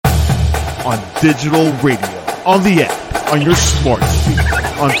on digital radio, on the app, on your smart speaker,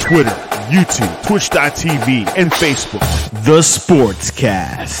 on Twitter, YouTube, Twitch.tv, and Facebook. The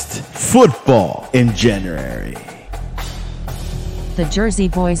Sportscast. Football in January. The Jersey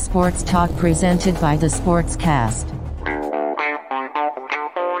Boys Sports Talk presented by The Sportscast.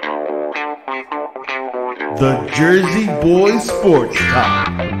 The Jersey Boys Sports Talk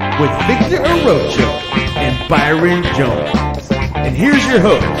with Victor Arocho and Byron Jones. And here's your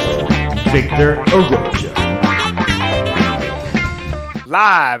host, Victor Arocho.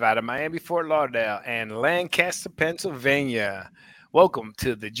 Live out of Miami, Fort Lauderdale, and Lancaster, Pennsylvania. Welcome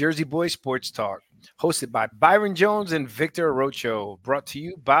to the Jersey Boys Sports Talk, hosted by Byron Jones and Victor Arocho, brought to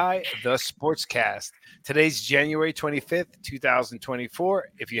you by The Sportscast. Today's January 25th, 2024.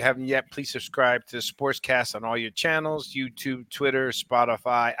 If you haven't yet, please subscribe to The Sportscast on all your channels, YouTube, Twitter,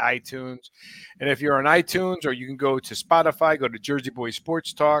 Spotify, iTunes. And if you're on iTunes, or you can go to Spotify, go to Jersey Boys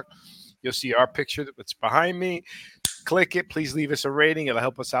Sports Talk. You'll see our picture that's behind me. Click it. Please leave us a rating. It'll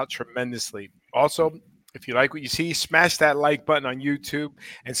help us out tremendously. Also, if you like what you see, smash that like button on YouTube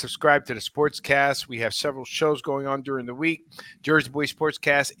and subscribe to the Sportscast. We have several shows going on during the week. Jersey Boys Sports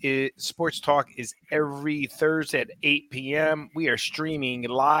Talk is every Thursday at 8 p.m. We are streaming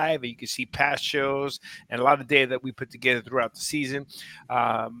live. You can see past shows and a lot of data that we put together throughout the season,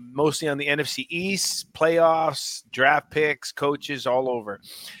 mostly on the NFC East, playoffs, draft picks, coaches, all over.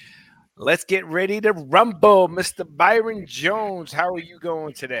 Let's get ready to rumble. Mr. Byron Jones, how are you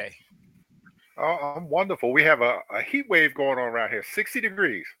going today? Oh, I'm wonderful. We have a heat wave going on around here, 60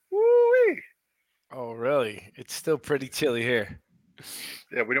 degrees. Woo-wee. Oh, really? It's still pretty chilly here.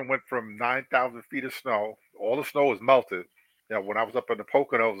 Yeah, we done went from 9,000 feet of snow. All the snow is melted. Yeah, when I was up in the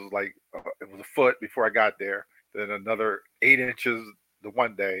Poconos, it was like it was a foot before I got there. Then another 8 inches the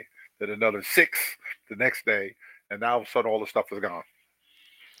one day. Then another 6 the next day. And now all of a sudden, all the stuff is gone.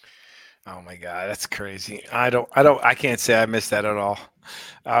 Oh my God, that's crazy. I can't say I miss that at all.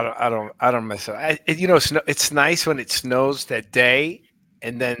 I don't miss it. It's nice when it snows that day,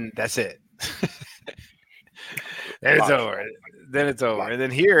 and then that's it. Then it's over. And then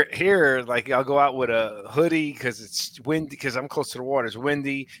here, like I'll go out with a hoodie because it's windy. Because I'm close to the water, it's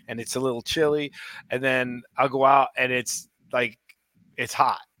windy and it's a little chilly. And then I'll go out and it's like it's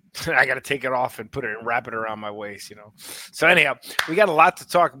hot. I got to take it off and wrap it around my waist, So anyhow, we got a lot to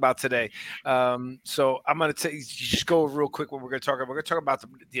talk about today. So I'm going to just go real quick what we're going to talk about. We're going to talk about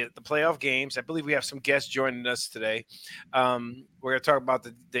the playoff games. I believe we have some guests joining us today. We're going to talk about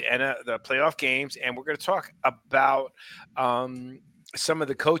the playoff games, and we're going to talk about some of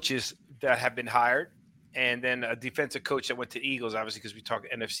the coaches that have been hired. And then a defensive coach that went to Eagles, obviously, because we talk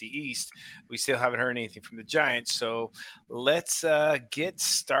NFC East. We still haven't heard anything from the Giants. So let's get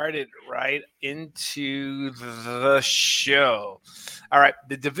started right into the show. All right,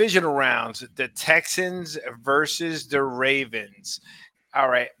 the divisional rounds, the Texans versus the Ravens. All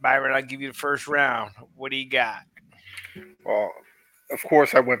right, Byron, I'll give you the first round. What do you got? Well, of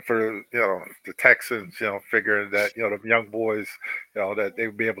course, I went for the Texans. Figuring that the young boys, that they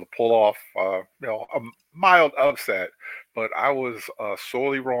would be able to pull off a mild upset. But I was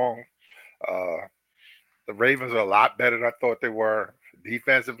sorely wrong. The Ravens are a lot better than I thought they were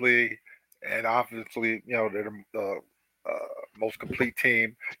defensively and offensively. They're the most complete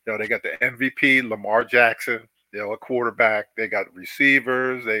team. They got the MVP, Lamar Jackson. A quarterback. They got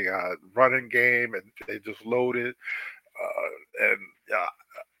receivers. They got running game, and they just loaded.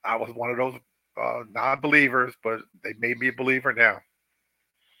 I was one of those non-believers, but they made me a believer now.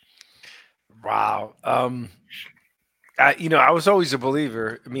 Wow. I was always a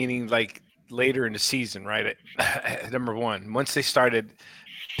believer, meaning like later in the season, right? Number one, once they started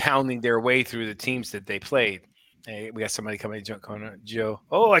pounding their way through the teams that they played. Hey, we got somebody coming in, Joe.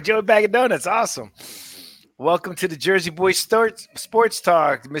 Oh, a Joe Bag of Donuts. Awesome. Welcome to the Jersey Boys Sports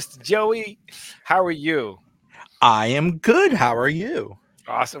Talk, Mr. Joey. How are you? I am good. How are you?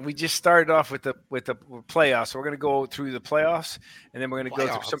 Awesome. We just started off with the playoffs. So we're going to go through the playoffs, and then we're going to go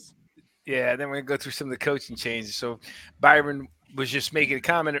through some. Yeah, then we're going to go through some of the coaching changes. So Byron was just making a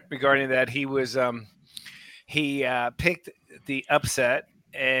comment regarding that. He was he picked the upset,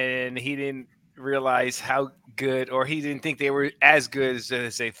 and he didn't realize how good, or he didn't think they were as good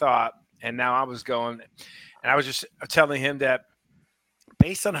as they thought. And now I was going, and I was just telling him that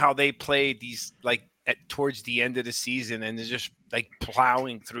based on how they played these towards the end of the season, and they're just like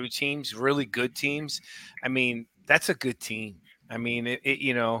plowing through teams, really good teams. I mean, that's a good team. I mean,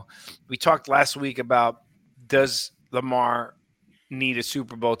 we talked last week about, does Lamar need a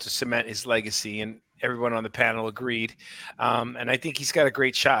Super Bowl to cement his legacy? And everyone on the panel agreed. And I think he's got a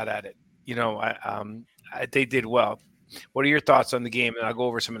great shot at it. They did well. What are your thoughts on the game? And I'll go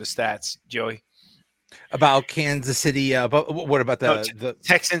over some of the stats, Joey. About Kansas City. But what about No, the?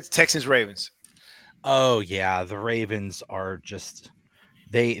 Texans, Ravens. Oh yeah, the Ravens are just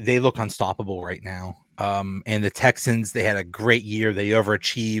they look unstoppable right now. And the Texans, they had a great year. They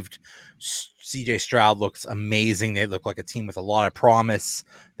overachieved. CJ Stroud looks amazing. They look like a team with a lot of promise.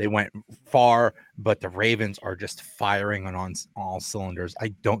 They went far, but the Ravens are just firing on all cylinders. I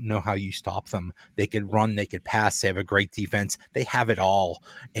don't know how you stop them. They could run, they could pass. They have a great defense. They have it all.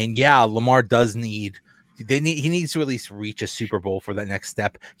 And yeah, Lamar does need. He needs to at least reach a Super Bowl for that next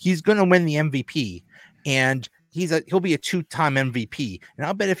step. He's going to win the MVP, and he'll be a 2-time MVP. And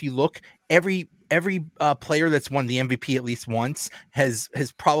I'll bet if you look, every player that's won the MVP at least once has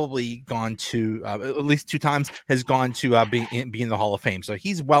probably gone to at least 2 times has gone to be in the Hall of Fame. So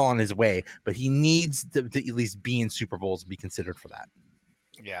he's well on his way, but he needs to at least be in Super Bowls and be considered for that.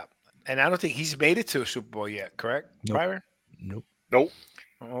 Yeah, and I don't think he's made it to a Super Bowl yet. Correct, Nope. Byron? Nope.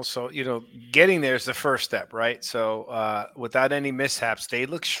 Also, getting there is the first step, right? So without any mishaps, they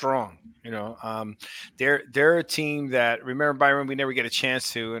look strong. They're a team that, remember, Byron, we never get a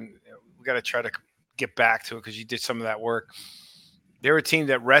chance to, and we got to try to get back to it because you did some of that work. They're a team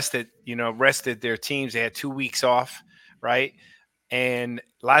that rested their teams. They had 2 weeks off, right? And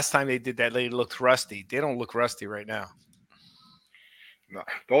last time they did that, they looked rusty. They don't look rusty right now. No.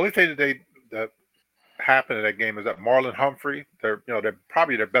 The only thing that happened in that game is that Marlon Humphrey, they're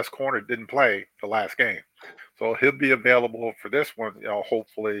probably their best corner, didn't play the last game, so he'll be available for this one,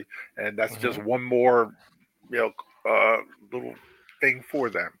 hopefully, and that's just one more, little thing for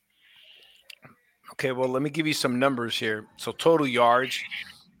them. Okay, well, let me give you some numbers here. So total yards,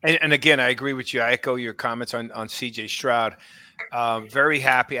 and again, I agree with you. I echo your comments on CJ Stroud. Very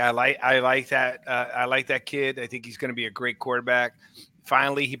happy. I like that. I like that kid. I think he's going to be a great quarterback.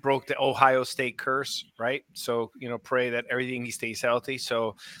 Finally, he broke the Ohio State curse, right? So, pray that everything he stays healthy.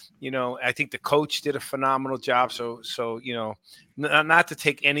 So, I think the coach did a phenomenal job. So not to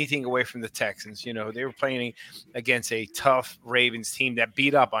take anything away from the Texans. They were playing against a tough Ravens team that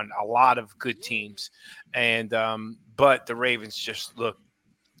beat up on a lot of good teams. And but the Ravens just look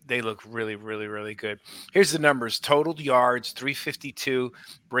really, really, really good. Here's the numbers. Total yards, 352,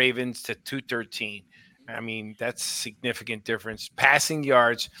 Ravens to 213. I mean, that's a significant difference. Passing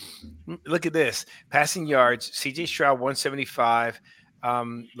yards, look at this. Passing yards, CJ Stroud, 175,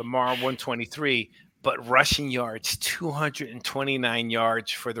 Lamar, 123. But rushing yards, 229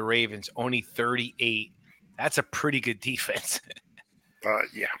 yards for the Ravens, only 38. That's a pretty good defense.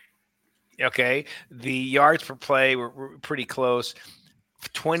 Yeah. Okay. The yards per play were pretty close.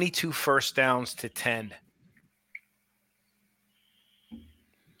 22 first downs to 10.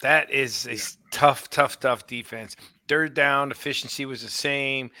 That is a tough defense. Third down efficiency was the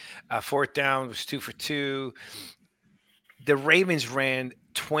same. Fourth down was 2 for 2. The Ravens ran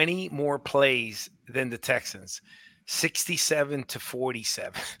 20 more plays than the Texans, 67 to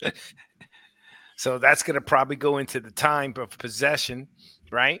 47. So that's going to probably go into the time of possession,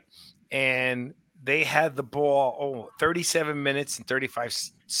 right? And they had the ball 37 minutes and 35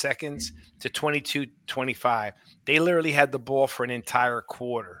 seconds to 22-25. They literally had the ball for an entire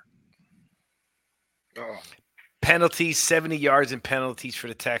quarter. Penalties, 70 yards in penalties for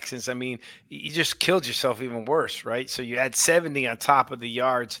the Texans. I mean, you just killed yourself even worse, right? So you had 70 on top of the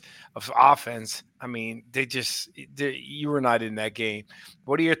yards of offense. I mean, you were not in that game.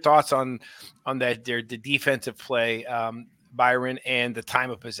 What are your thoughts on that? The defensive play, Byron, and the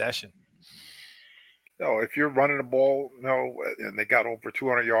time of possession? If you're running the ball, and they got over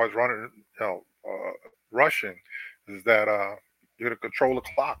 200 yards running, rushing, is that you're going to control the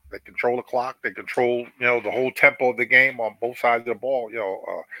clock. They control the clock. They control, the whole tempo of the game on both sides of the ball. We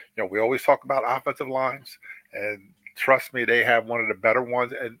always talk about offensive lines, and trust me, they have one of the better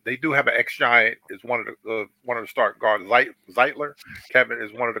ones, and they do have an ex-Giant is one of the start guards. Zeitler, Kevin,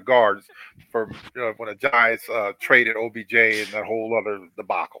 is one of the guards for when the Giants traded OBJ and that whole other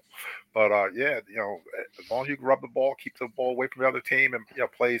debacle. But as long as you can rub the ball, keep the ball away from the other team, and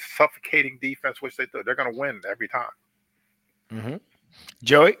play suffocating defense, which they do, they're going to win every time. Mm-hmm.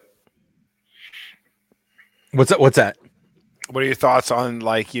 Joey, What's that? What are your thoughts on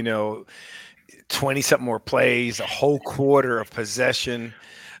 20 something more plays, a whole quarter of possession,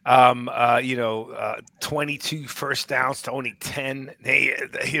 22 first downs to only 10.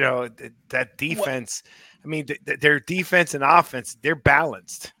 That defense, I mean, their defense and offense, they're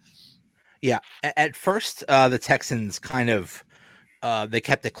balanced. Yeah. At first, the Texans kind of they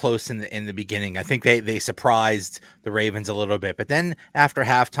kept it close in the beginning. I think they surprised the Ravens a little bit, but then after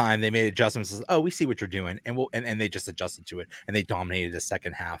halftime, they made adjustments. Oh, we see what you're doing, and they just adjusted to it, and they dominated the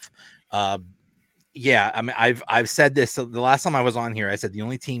second half. Yeah, I mean, I've said this. So the last time I was on here, I said the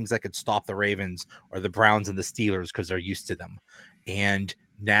only teams that could stop the Ravens are the Browns and the Steelers because they're used to them. And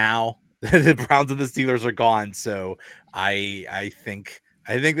now the Browns and the Steelers are gone. So I think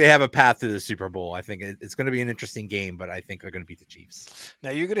they have a path to the Super Bowl. I think it's going to be an interesting game, but I think they're going to beat the Chiefs.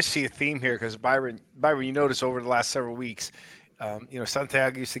 Now you're going to see a theme here because Byron, you notice over the last several weeks,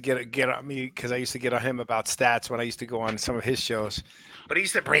 Santiago used to get on me because I used to get on him about stats when I used to go on some of his shows. But he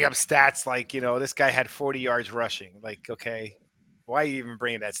used to bring up stats like, this guy had 40 yards rushing. Like, okay, why are you even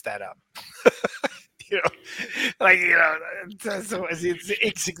bringing that stat up? you know, it's an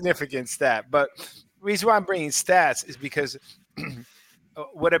insignificant stat. But the reason why I'm bringing stats is because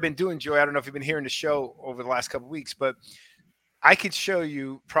what I've been doing, Joey, I don't know if you've been hearing the show over the last couple of weeks, but I could show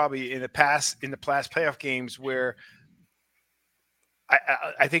you probably in the past playoff games where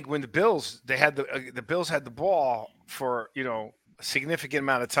I think when the Bills the Bills had the ball for a significant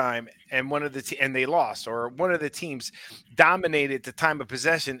amount of time, and and they lost, or one of the teams dominated the time of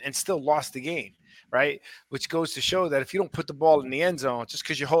possession and still lost the game, right? Which goes to show that if you don't put the ball in the end zone, just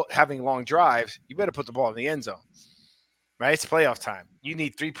because you're having long drives, you better put the ball in the end zone, right? It's playoff time. You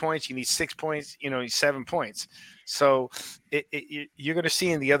need 3 points, you need 6 points, you need 7 points. So you're going to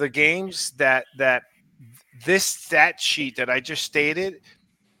see in the other games that this stat sheet that I just stated,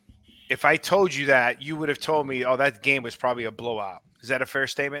 if I told you that, you would have told me, oh, that game was probably a blowout. Is that a fair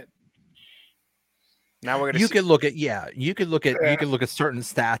statement? Now we're going to You see. could look at you could look at certain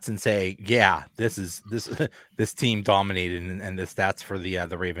stats and say, yeah, this team dominated, and the stats for the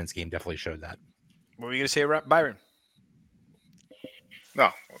Ravens game definitely showed that. What were you going to say, Byron? No,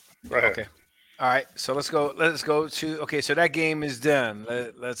 go ahead. Okay. All right. So let's go to, okay, so that game is done.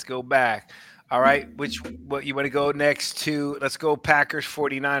 Let's go back. All right. What you want to go next to? Let's go Packers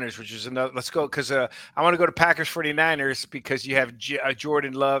 49ers, which is another. Let's go because I want to go to Packers 49ers because you have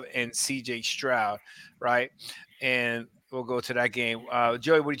Jordan Love and CJ Stroud, right? And we'll go to that game.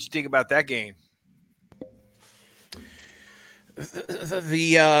 Joey, what did you think about that game?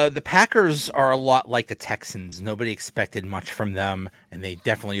 The Packers are a lot like the Texans. Nobody expected much from them, and they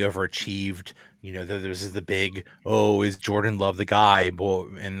definitely overachieved. There's the big, is Jordan Love the guy? Boy,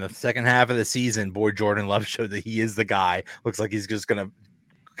 in the second half of the season, Jordan Love showed that he is the guy. Looks like he's just going to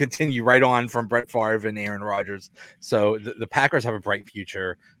continue right on from Brett Favre and Aaron Rodgers. So the Packers have a bright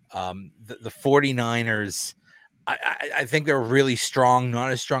future. The 49ers, I think they're really strong,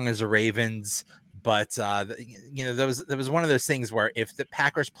 not as strong as the Ravens. But there was one of those things where if the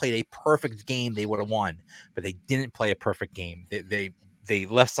Packers played a perfect game, they would have won. But they didn't play a perfect game. They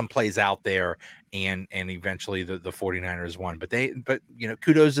left some plays out there, and eventually the 49ers won. But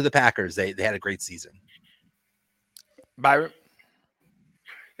kudos to the Packers. They had a great season. Byron?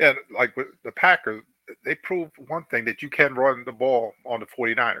 Yeah, like with the Packers, they proved one thing, that you can run the ball on the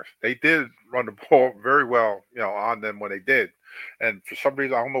 49ers. They did run the ball very well, on them when they did. And for some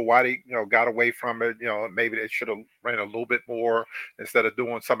reason, I don't know why they, got away from it. Maybe they should have ran a little bit more instead of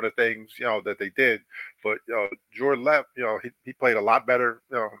doing some of the things, that they did. But, Jordan Love, he played a lot better,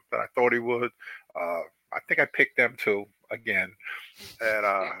 than I thought he would. I think I picked them too again. And,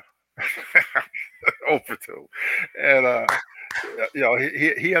 0 for 2. And,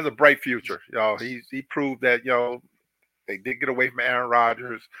 he has a bright future. He proved that, they did get away from Aaron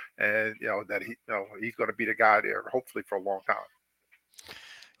Rodgers, and that he's going to be the guy there, hopefully for a long time.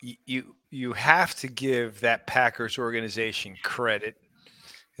 You have to give that Packers organization credit,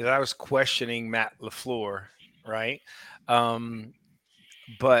 because I was questioning Matt LaFleur, right?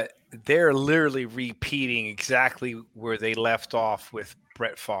 But they're literally repeating exactly where they left off with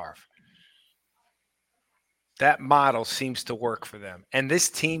Brett Favre. That model seems to work for them. And this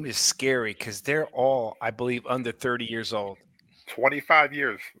team is scary because they're all, I believe, under 30 years old. 25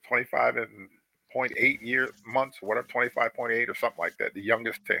 years, 25 and 0.8 months, whatever, 25.8 or something like that, the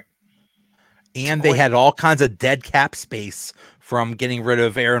youngest team. And they had all kinds of dead cap space from getting rid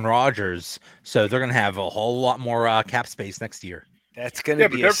of Aaron Rodgers. So they're going to have a whole lot more cap space next year. That's going to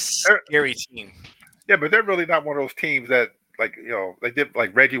be a scary team. Yeah, but they're really not one of those teams that, like, they did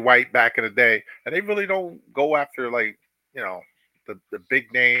like Reggie White back in the day, and they really don't go after, like, the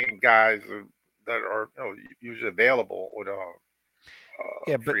big name guys that are usually available with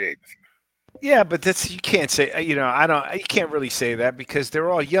free agents. Yeah, but you can't say, you can't really say that because they're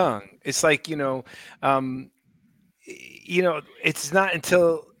all young. It's like, it's not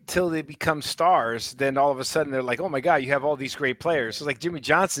until they become stars, then all of a sudden they're like, oh my God, you have all these great players. So like Jimmy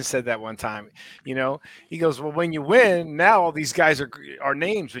Johnson said that one time, he goes, well, when you win, now all these guys are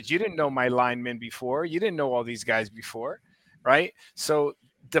names, but you didn't know my linemen before. You didn't know all these guys before. Right. So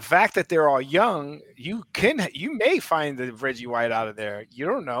the fact that they're all young, you may find the Reggie White out of there. You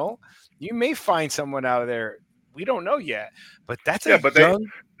don't know, You may find someone out of there. We don't know yet, but that's Yeah, a but young.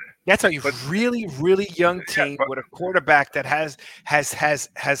 That's a but really, really young yeah, team but with a quarterback that has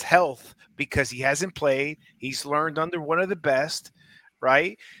health because he hasn't played. He's learned under one of the best,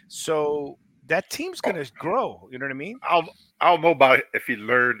 right? So that team's oh, going to grow. You know what I mean? I don't know about if he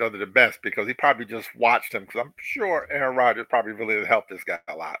learned under the best because he probably just watched him. Because I'm sure Aaron Rodgers probably really helped this guy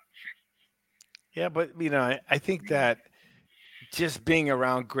a lot. Yeah, but I think that just being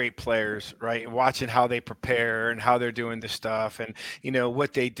around great players, right, and watching how they prepare and how they're doing the stuff and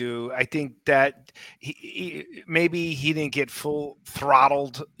what they do, I think that maybe he didn't get full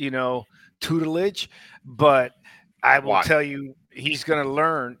throttled, tutelage, but I will Watch. tell you he's going to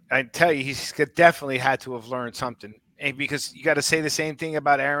learn. I tell you definitely had to have learned something, and because you got to say the same thing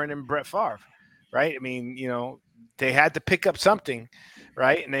about Aaron and Brett Favre, right? I mean, they had to pick up something,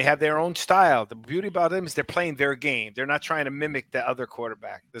 right? And they have their own style. The beauty about them is they're playing their game. They're not trying to mimic the other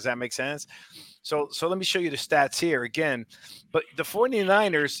quarterback. Does that make sense? So let me show you the stats here again. But the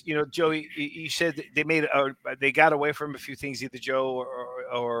 49ers, Joey, you said they got away from a few things, either Joe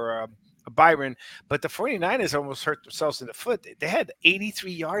or Byron, but the 49ers almost hurt themselves in the foot. They had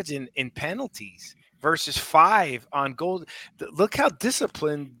 83 yards in penalties versus 5 on goal. Look how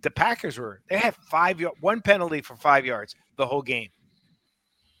disciplined the Packers were. They had one penalty for 5 yards the whole game.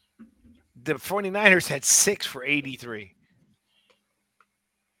 The 49ers had 6 for 83.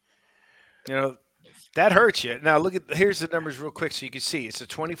 That hurts you. Now, here's the numbers real quick so you can see. It's a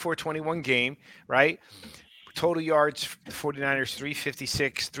 24-21 game, right? Total yards, the 49ers,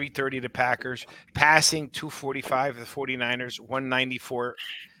 356, 330 to Packers. Passing, 245 the 49ers, 194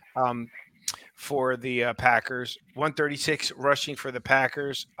 for the Packers. 136 rushing for the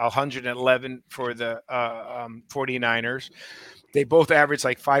Packers, 111 for the 49ers. They both average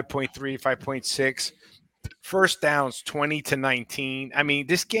like 5.3, 5.6. First downs, 20-19. I mean,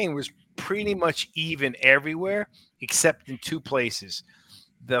 this game was pretty much even everywhere except in 2 places.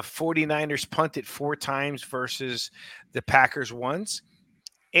 The 49ers punted 4 times versus the Packers once.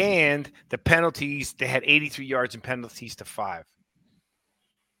 And the penalties, they had 83 yards in penalties to 5.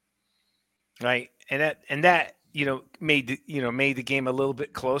 Right? And that made the game a little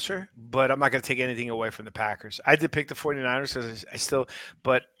bit closer, but I'm not going to take anything away from the Packers. I did pick the 49ers because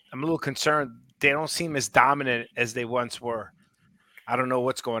but I'm a little concerned. They don't seem as dominant as they once were. I don't know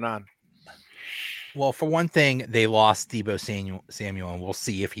what's going on. Well, for one thing, they lost Deebo Samuel, and we'll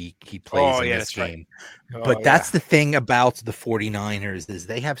see if he plays in this game. Right. But that's the thing about the 49ers is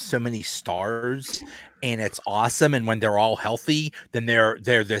they have so many stars, and it's awesome. And when they're all healthy, then they're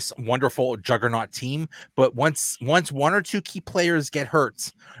this wonderful juggernaut team. But once 1 or 2 key players get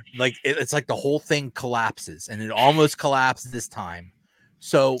hurt, like it's like the whole thing collapses, and it almost collapsed this time.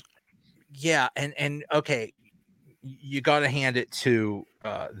 So yeah, and okay, you got to hand it to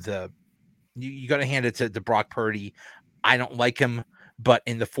you got to hand it to Brock Purdy. I don't like him, but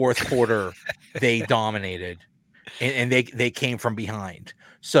in the fourth quarter, they dominated, and they came from behind.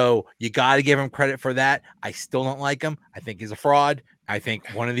 So you got to give him credit for that. I still don't like him. I think he's a fraud. I think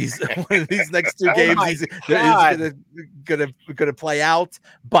one of these next 2 games he's gonna play out.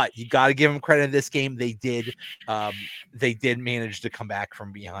 But you got to give him credit in this game. They did manage to come back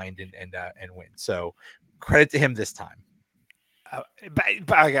from behind and win. So credit to him this time.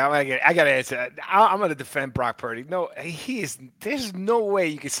 But I got to answer that. I'm going to defend Brock Purdy. No, there's no way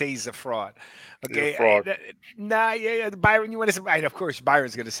you could say he's a fraud. Okay. Fraud. Byron, you want to say, right? Of course,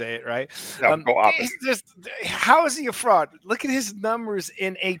 Byron's going to say it, right? Yeah, go opposite. How is he a fraud? Look at his numbers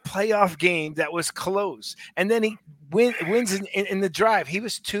in a playoff game that was close. And then he wins in the drive. He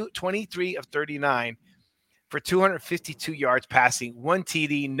was 23 of 39 for 252 yards passing, 1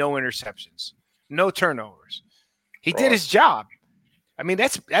 TD, no interceptions, no turnovers. He did his job. I mean,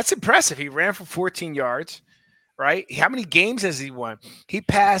 that's impressive. He ran for 14 yards, right? How many games has he won? He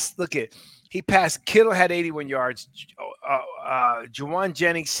passed. Kittle had 81 yards. Juwan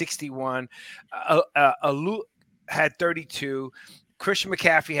Jennings 61. Alu had 32. Christian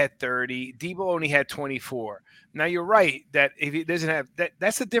McCaffrey had 30. Debo only had 24. Now you're right that if he doesn't have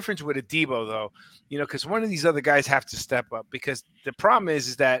that's the difference with a Debo though, because one of these other guys have to step up because the problem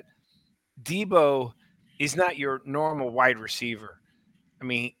is that Debo is not your normal wide receiver. I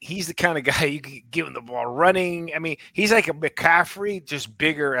mean, he's the kind of guy you can give him the ball running. I mean, he's like a McCaffrey, just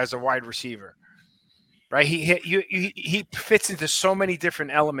bigger as a wide receiver, right? He fits into so many different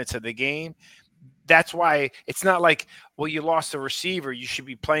elements of the game. That's why it's not like, well, you lost a receiver, you should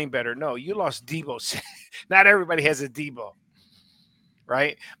be playing better. No, you lost Debo. Not everybody has a Debo,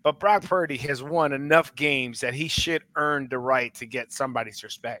 right? But Brock Purdy has won enough games that he should earn the right to get somebody's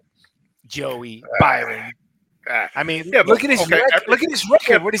respect. Joey, Byron. I mean, Yeah, but look at his okay. record. Look at his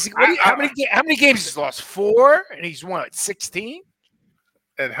record. What is he? How many games he's lost? 4, and he's won 16.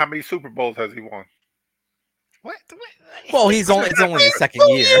 And how many Super Bowls has he won? What? Well, it's only his second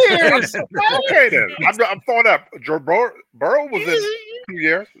year. 2 years. Okay, then I'm throwing up. Joe Burrow was in 2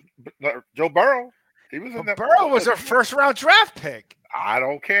 years. Joe Burrow, he was in that. Burrow was a first-round draft pick. I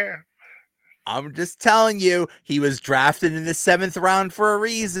don't care. I'm just telling you, he was drafted in the 7th round for a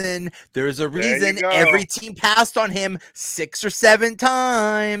reason. There's a reason every team passed on him 6 or 7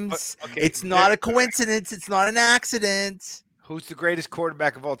 times. Okay, it's not a coincidence. It's not an accident. Who's the greatest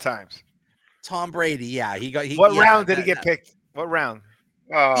quarterback of all times? Tom Brady. Yeah, What round did he get picked? What round?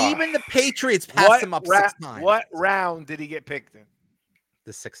 Even the Patriots passed him up 6 times. What round did he get picked in?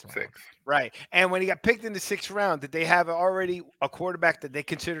 The 6th round. Right. And when he got picked in the 6th round, did they have already a quarterback that they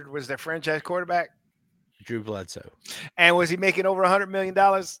considered was their franchise quarterback? Drew Bledsoe. And was he making over $100 million?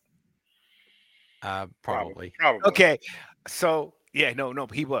 Probably. Okay. So, yeah, no,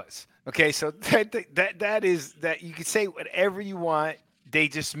 he was. Okay, so that is that you can say whatever you want. They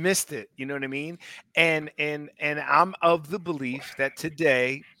just missed it. You know what I mean? And I'm of the belief that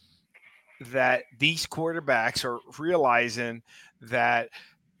today that these quarterbacks are realizing that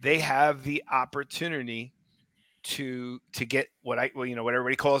they have the opportunity to get what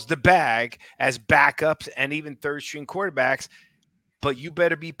everybody calls the bag as backups and even third string quarterbacks. But you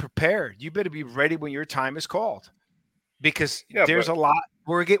better be prepared. You better be ready when your time is called, because there's a lot.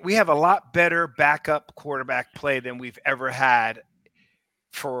 We have a lot better backup quarterback play than we've ever had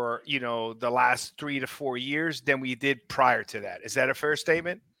for the last 3 to 4 years than we did prior to that. Is that a fair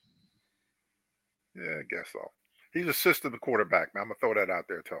statement? Yeah, I guess so. He's a system quarterback, man. I'm gonna throw that out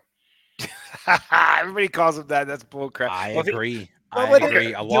there too. Everybody calls him that. That's bullcrap. I agree. I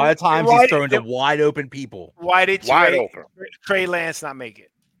agree. A lot of times he's thrown to wide open people. Why did Trey Lance not make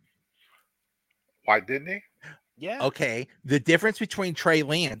it? Why didn't he? Yeah. Okay. The difference between Trey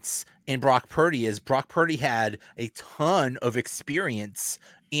Lance and Brock Purdy is Brock Purdy had a ton of experience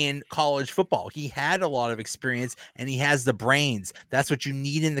in college football. He had a lot of experience and he has the brains. That's what you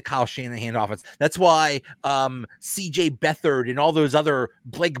need in the Kyle Shanahan offense. That's why CJ Beathard and all those other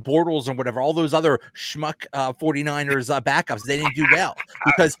Blake Bortles and whatever, all those other schmuck 49ers backups, they didn't do well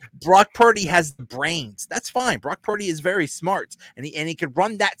because Brock Purdy has the brains. That's fine. Brock Purdy is very smart and he could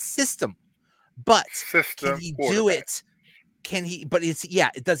run that system. But can he do it? Can he? But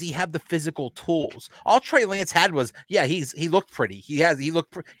does he have the physical tools? All Trey Lance had was, he looked pretty. He had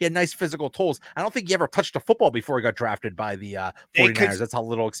nice physical tools. I don't think he ever touched a football before he got drafted by the 49ers. That's how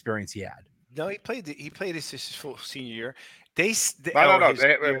little experience he had. No, he played his full senior year. No.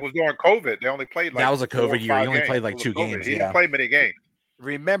 It was during COVID. They only played that was a COVID year. He only played like 2 games. He didn't play many games.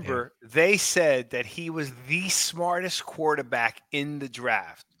 Remember, they said that he was the smartest quarterback in the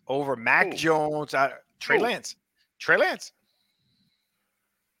draft over Mac Jones, Trey Lance.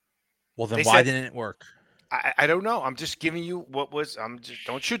 Well, then why didn't it work? I don't know. I'm just giving you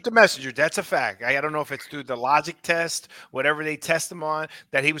don't shoot the messenger. That's a fact. I don't know if it's through the logic test, whatever they test him on,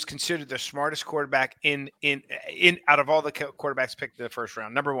 that he was considered the smartest quarterback in out of all the quarterbacks picked in the first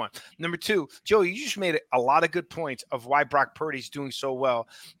round. Number one. Number two, Joe, you just made a lot of good points of why Brock Purdy's doing so well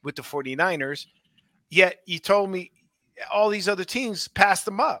with the 49ers. Yet you told me all these other teams passed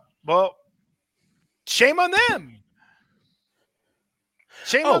them up. Well, shame on them.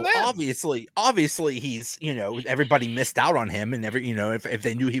 Shame on them. Obviously he's, everybody missed out on him, and if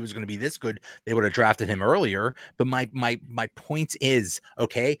they knew he was going to be this good, they would have drafted him earlier. But my point is,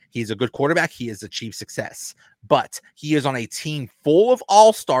 okay, he's a good quarterback. He has achieved success, but he is on a team full of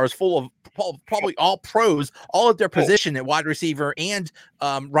all-stars, full of probably all pros, all at their position at wide receiver and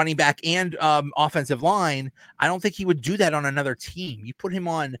running back and offensive line. I don't think he would do that on another team. You put him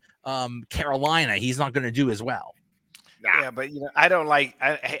on Carolina, he's not going to do as well. Nah. Yeah, but I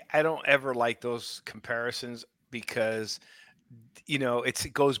don't ever like those comparisons because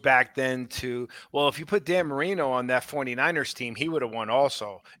it goes back then to, well, if you put Dan Marino on that 49ers team, he would have won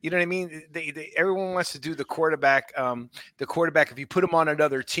also. You know what I mean? Everyone wants to do the quarterback. If you put him on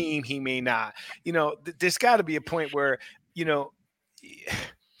another team, he may not. There's got to be a point where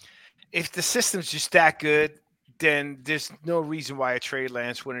if the system's just that good, then there's no reason why a Trey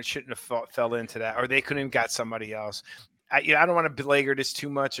Lance shouldn't have fell into that, or they couldn't have got somebody else. I don't want to belabor this too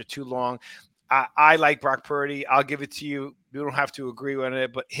much or too long. I like Brock Purdy. I'll give it to you. We don't have to agree on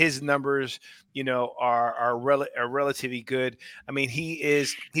it, but his numbers, are relatively good. I mean,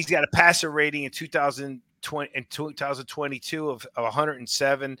 he's got a passer rating in 2022 of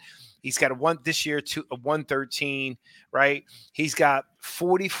 107. He's got this year a 113, right? He's got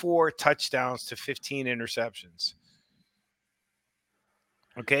 44 touchdowns to 15 interceptions.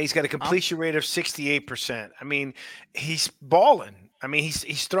 Okay, he's got a Um, completion rate of 68%. I mean, he's balling. I mean,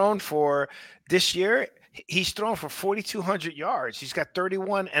 he's thrown for this year. He's thrown for 4,200 yards. He's got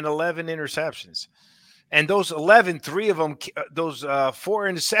 31 and 11 interceptions. And those 11, three of them, those four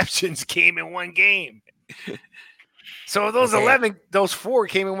interceptions came in one game. So those okay, 11, those four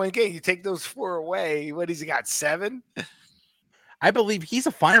came in one game. You take those four away. What has he got? 7? I believe he's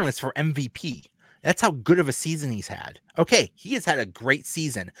a finalist for MVP. That's how good of a season he's had. Okay, he has had a great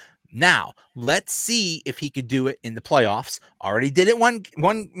season. Now, let's see if he could do it in the playoffs. Already did it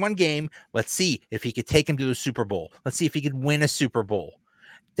one game. Let's see if he could take him to the Super Bowl. Let's see if he could win a Super Bowl.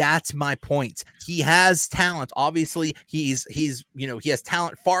 That's my point. He has talent. Obviously, he has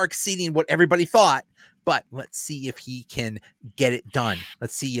talent far exceeding what everybody thought. But let's see if he can get it done.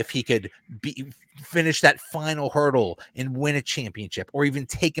 Let's see if he could finish that final hurdle and win a championship, or even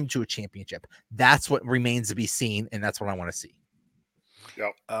take him to a championship. That's what remains to be seen, and that's what I want to see.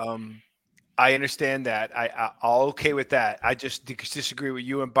 Yep. I understand that. I'll okay with that. I just disagree with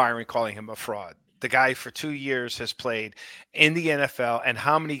you and Byron calling him a fraud. The guy for 2 years has played in the NFL, and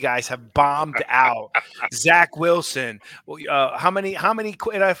how many guys have bombed out? Zach Wilson. How many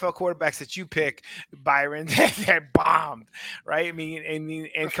NFL quarterbacks that you pick, Byron, that bombed? Right? I mean,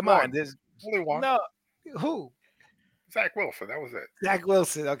 and come on, there's only one. No, who? Zach Wilson. That was it. Zach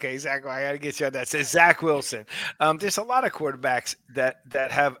Wilson. Okay, Zach. I got to get you on that. Says Zach Wilson. There's a lot of quarterbacks that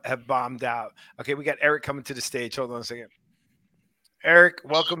have bombed out. Okay, we got Eric coming to the stage. Hold on a second. Eric,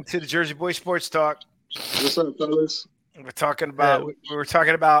 welcome to the Jersey Boy Sports Talk. What's up, fellas? We're talking about. We were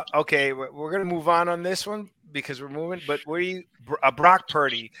talking about. Okay, we're going to move on this one because we're moving. But where you, Brock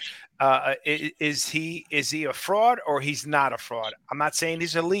Purdy, is he a fraud or he's not a fraud? I'm not saying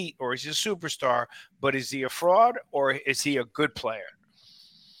he's elite or he's a superstar, but is he a fraud or is he a good player?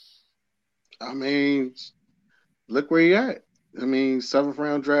 I mean, look where he at. I mean, 7th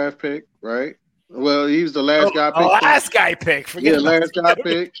round draft pick, right? Well, he was the last guy picked. Last guy picked. Forget last guy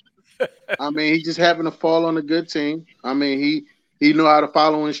picked. I mean, he just happened to fall on a good team. I mean, he knew how to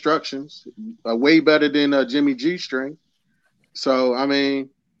follow instructions, way better than Jimmy G string. So, I mean,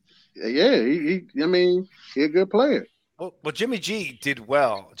 yeah, he's a good player. Well, Jimmy G did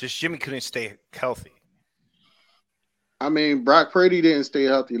well. Just Jimmy couldn't stay healthy. I mean, Brock Purdy didn't stay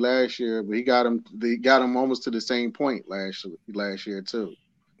healthy last year, but he got him almost to the same point last year too.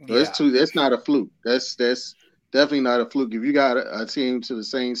 So it's not a fluke. That's definitely not a fluke. If you got a team to the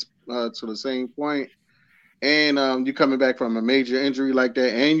same point, and you coming back from a major injury like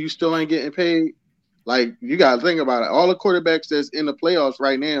that, and you still ain't getting paid, like you got to think about it. All the quarterbacks that's in the playoffs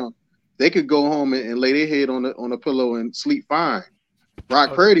right now, they could go home and lay their head on the pillow and sleep fine.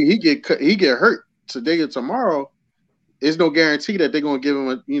 Brock Purdy, he get hurt today or tomorrow. There's no guarantee that they're going to give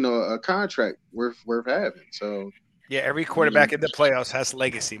him a contract worth having. So yeah, every quarterback in the playoffs has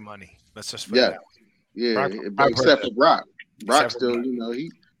legacy money. Let's just put it that way. Brock, except for Brock. Brock still,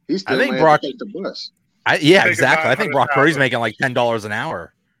 he still. I think Brock take the bus. Exactly. I think Brock Purdy's making like $10 an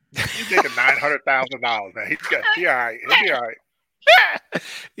hour. He's making $900,000, man. He'll be all right. He'll be all right.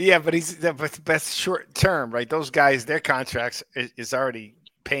 Yeah, but that's short term, right? Those guys, their contracts is already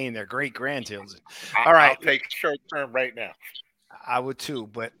paying their great grandchildren. All right, I'll take short term right now. I would too,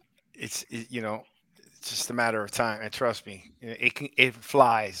 but it's just a matter of time. And trust me, it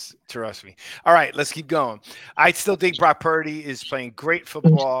flies. Trust me. All right, let's keep going. I still think Brock Purdy is playing great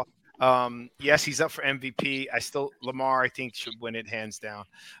football. Yes, he's up for MVP. Lamar, I think, should win it hands down.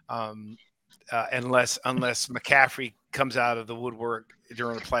 Unless McCaffrey comes out of the woodwork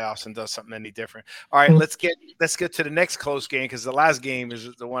during the playoffs and does something any different. All right, let's get to the next close game because the last game is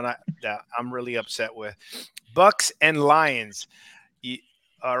the one that I'm really upset with. Bucks and Lions.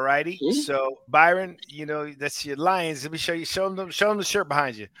 All righty. So Byron, that's your Lions. Let me show them the shirt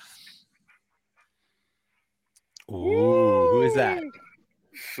behind you. Ooh, who is that?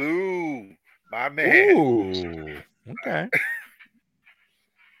 Sue, my man. Ooh, okay.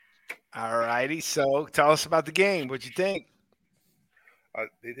 All righty. So tell us about the game. What'd you think?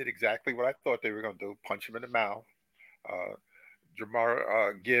 They did exactly what I thought they were going to do. Punch him in the mouth.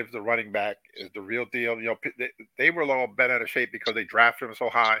 Jamar Gibbs, the running back, is the real deal. They were all bent out of shape because they drafted him so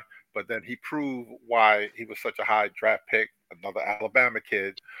high, but then he proved why he was such a high draft pick. Another Alabama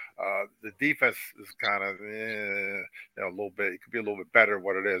kid. The defense is kind of a little bit. It could be a little bit better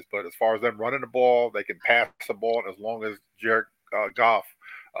what it is, but as far as them running the ball, they can pass the ball, and as long as Jared Goff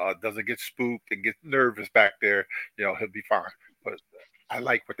doesn't get spooked and get nervous back there, he'll be fine. But I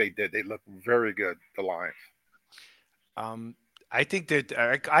like what they did. They look very good, the Lions. I think that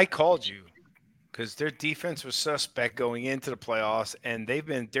I called you because their defense was suspect going into the playoffs, and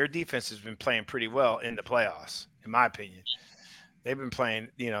their defense has been playing pretty well in the playoffs, in my opinion. They've been playing,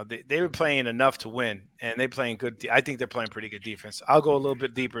 they've been playing enough to win, and they're playing good. I think they're playing pretty good defense. I'll go a little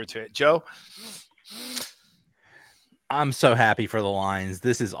bit deeper into it. Joe? I'm so happy for the Lions.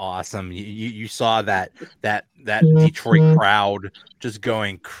 This is awesome. You saw that Detroit crowd just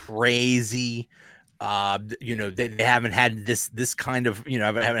going crazy. They haven't had this kind of,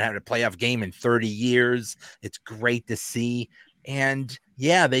 haven't had a playoff game in 30 years. It's great to see. And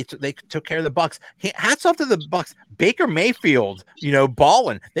yeah, they took care of the Bucks. Hats off to the Bucks. Baker Mayfield,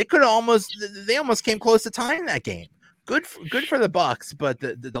 balling. They almost came close to tying that game. Good for the Bucks, but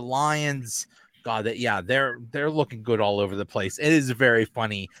the Lions, God, they're looking good all over the place. It is very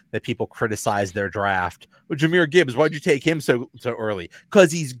funny that people criticize their draft. Well, Jahmyr Gibbs, why'd you take him so early?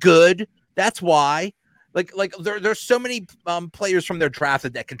 Because he's good. That's why. Like there's so many players from their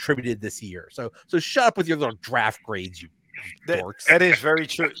draft that contributed this year. So shut up with your little draft grades, you dorks. That is very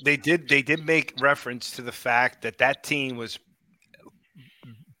true. They did make reference to the fact that team was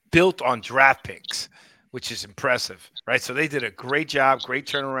built on draft picks, which is impressive, right? So they did a great job, great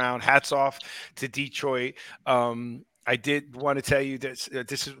turnaround. Hats off to Detroit. I did want to tell you that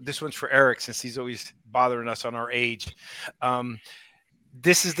this one's for Eric, since he's always bothering us on our age.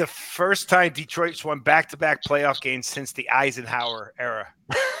 This is the first time Detroit's won back-to-back playoff games since the Eisenhower era.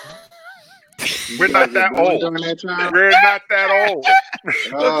 We're not that old. We're not that old.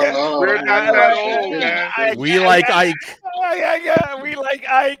 We're not that old, man. We like Ike. We like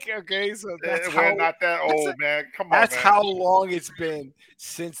Ike. Okay, so we're not that old, man. Come on, that's man. how long it's been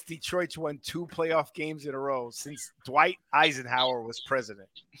since Detroit's won 2 playoff games in a row, since Dwight Eisenhower was president.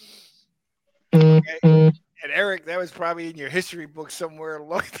 Okay. And Eric, that was probably in your history book somewhere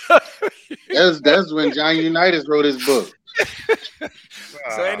along That's when John Unitas wrote his book.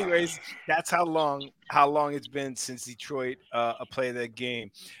 So, anyways, that's how long it's been since Detroit played that game.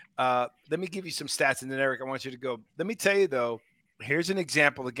 Let me give you some stats, and then Eric, I want you to go. Let me tell you though, here's an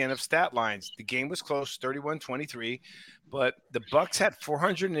example again of stat lines. The game was close, 31-23, but the Bucks had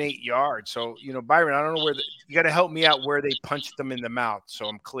 408 yards. So, Byron, I don't know you got to help me out where they punched them in the mouth, so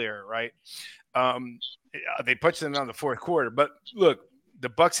I'm clear, right? They punched them on the fourth quarter, but look, the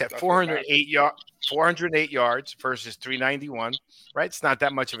Bucks had 408 yards versus 391, right? It's not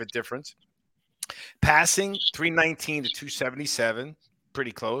that much of a difference. Passing 319 to 277,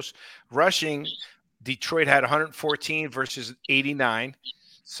 pretty close. Rushing, Detroit had 114 versus 89.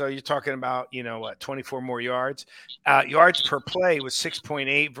 So you're talking about, 24 more yards. Yards per play was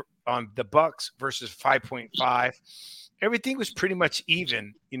 6.8 on the Bucks versus 5.5. Everything was pretty much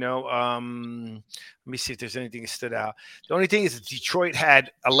even, Let me see if there's anything that stood out. The only thing is that Detroit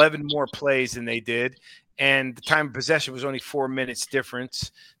had 11 more plays than they did, and the time of possession was only 4 minutes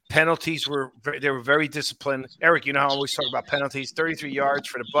difference. Penalties were very disciplined. Eric, I always talk about penalties. 33 yards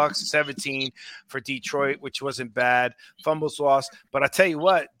for the Bucks, 17 for Detroit, which wasn't bad. Fumbles lost, but I tell you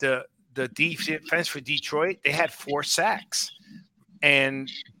what, the defense for Detroit, they had 4 sacks,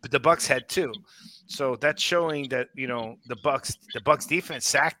 and the Bucks had 2. So that's showing that, the Bucks defense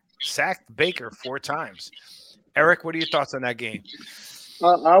sacked Baker 4 times. Eric, what are your thoughts on that game?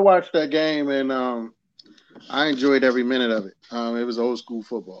 I watched that game, and I enjoyed every minute of it. It was old school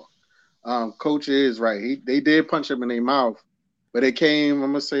football. Coach is right. They did punch him in their mouth, but it came,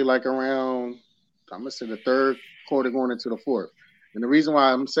 I'm going to say, like around, the third quarter going into the fourth. And the reason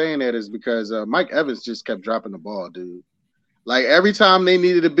why I'm saying that is because Mike Evans just kept dropping the ball, dude. Like, every time they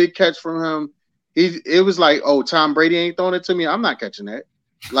needed a big catch from him, it was like, oh, Tom Brady ain't throwing it to me. I'm not catching that.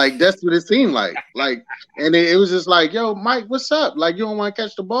 Like, that's what it seemed like. And it was just like, yo, Mike, what's up? Like, you don't want to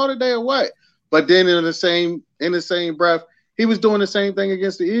catch the ball today or what? But then in the same breath, he was doing the same thing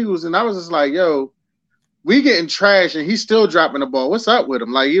against the Eagles. And I was just like, yo, we getting trash and he's still dropping the ball. What's up with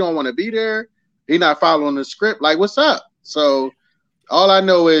him? Like, you don't want to be there. He not following the script. Like, what's up? So all I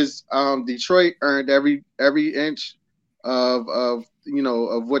know is Detroit earned every inch of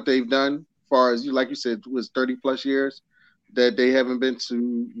what they've done. Far as like you said, it was 30 plus years that they haven't been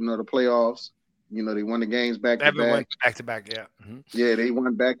to the playoffs. They won the games back to back. Yeah. Mm-hmm. Yeah, they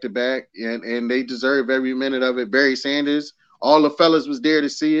won back to back, and they deserve every minute of it. Barry Sanders, all the fellas was there to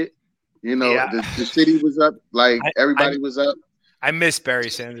see it. The city was up, like everybody was up. I miss Barry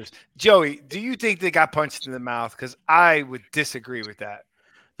Sanders. Joey, do you think they got punched in the mouth? Because I would disagree with that.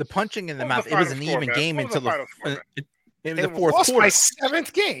 The punching in the mouth. It was an even game until the fourth lost quarter. My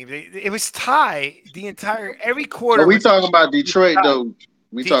 7th game. It was tie every quarter. But we talking about Detroit though.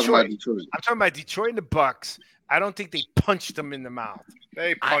 Talking about Detroit. I'm talking about Detroit and the Bucks. I don't think they punched them in the mouth.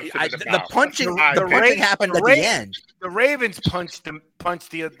 They punched them in the mouth. Punching happened at the end. The Ravens punched their I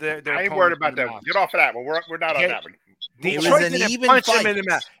ain't worried about that one. Get off of that one. We're not on that one. Detroit an didn't even punch him fight. in the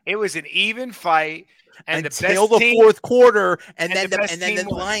mouth. It was an even fight, and until the best the team, fourth quarter, and and then the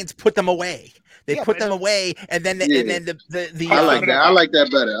won. Lions put them away. They Yeah, put but them away, and then I like that. I like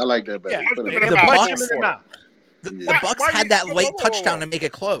that better. I like that better. yeah, Put they him didn't in. punch Bucks- him in the mouth. the Bucks had that late touchdown to make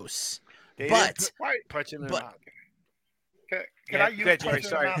it close. They But didn't punch him in the but mouth. Can I use Jerry, punch in the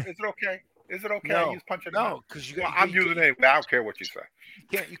sorry. mouth? Is it okay? Is it okay? I No, use punch in the mouth. no, because Well, I'm using it anyway. I don't care what you say.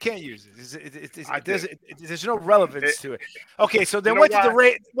 you can't use it. I It doesn't. did. There's no relevance to it. Okay, so then know what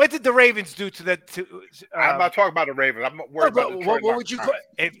why? did the Ravens do to that? I'm not talking about the Ravens. I'm not worried about Detroit. What would you put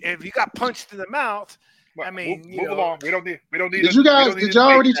if you got punched in the mouth? Well, I mean, move along. We don't need. Did you guys? Did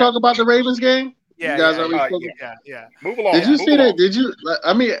y'all already talk about the Ravens game? Yeah, you guys already spoke? yeah. Move along. Did you move see along. that? Did you?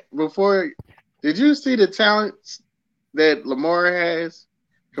 I mean, before, did you see the talents that Lamar has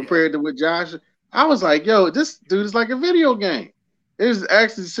compared to what Josh? I was like, yo, this dude is like a video game. It was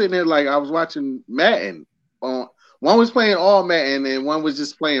actually sitting there like I was watching Madden. On one was playing all Madden and one was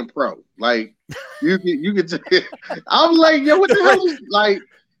just playing pro. Like you could. I'm like, yo, what the hell is like?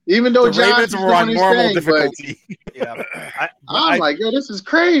 Even though the Josh Ravens is were doing on his normal thing, difficulty. Yeah, I'm like, yo, this is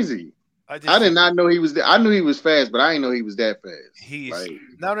crazy. I did not know he was. I knew he was fast, but I didn't know he was that fast. He's like,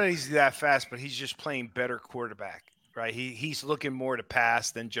 not only is he that fast, but he's just playing better quarterback, right? He's looking more to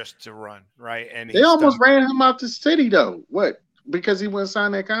pass than just to run, right? And they almost ran him out the city though. What? Because he wouldn't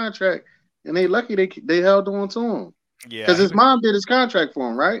sign that contract, and they lucky they held on to him. Yeah, because his mom did his contract for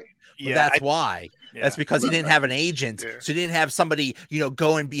him, right? Yeah, that's why. Yeah. That's because he didn't have an agent, so he didn't have somebody,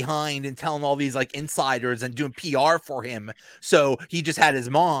 going behind and telling all these like insiders and doing PR for him. So he just had his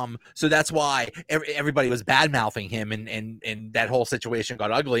mom. So that's why everybody was bad mouthing him, and that whole situation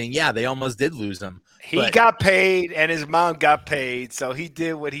got ugly. And yeah, they almost did lose him. He got paid, and his mom got paid, so he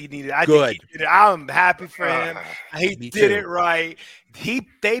did what he needed. I Good. think he did it. I'm happy for him. He did it right.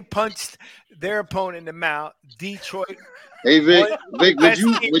 They punched their opponent in the mouth. Detroit. Hey Vic, would you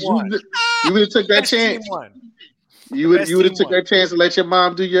would have took that chance? You would have took that chance to let your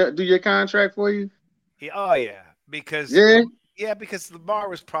mom do your contract for you? Because because Lamar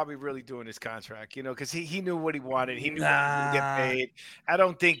was probably really doing his contract, because he knew what he wanted. He knew he was going to get paid.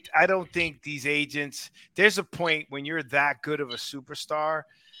 I don't think these agents. There's a point when you're that good of a superstar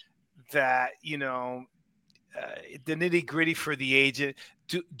that the nitty gritty for the agent.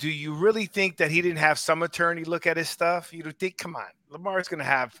 Do you really think that he didn't have some attorney look at his stuff? You think, come on, Lamar's going to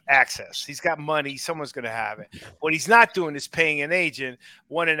have access. He's got money. Someone's going to have it. What he's not doing is paying an agent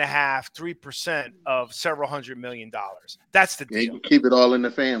 1.5%, 3% of several $100 million. That's the deal. You keep it all in the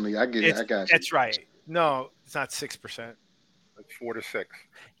family. I get it. I got you. That's right. No, it's not 6%. It's 4 to 6.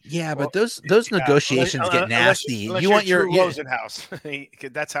 Yeah, but those negotiations get nasty. Unless you want your Drew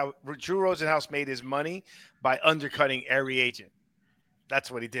Rosenhaus. That's how Drew Rosenhaus made his money, by undercutting every agent. That's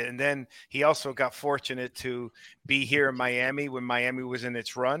what he did. And then he also got fortunate to be here in Miami when Miami was in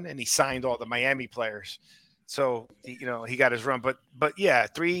its run, and he signed all the Miami players. So, he got his run. But yeah,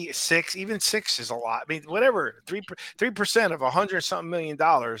 3, 6, even 6 is a lot. I mean, whatever, 3% of $100-something million.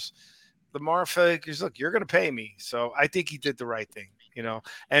 Lamar figures, look, you're going to pay me. So I think he did the right thing,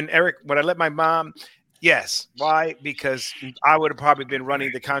 And Eric, when I let my mom, yes. Why? Because I would have probably been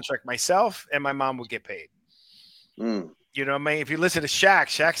running the contract myself, and my mom would get paid. You know what I mean? If you listen to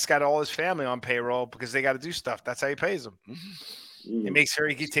Shaq's got all his family on payroll because they got to do stuff. That's how he pays them. He makes sure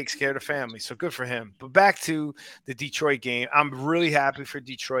he takes care of the family. So good for him. But back to the Detroit game. I'm really happy for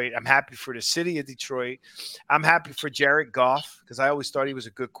Detroit. I'm happy for the city of Detroit. I'm happy for Jared Goff because I always thought he was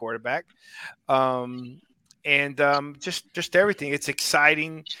a good quarterback. Just everything. It's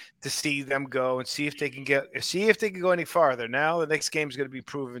exciting to see them go and see if they can go any farther. Now the next game is going to be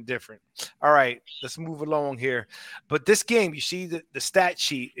proven different. All right, let's move along here. But this game, you see the stat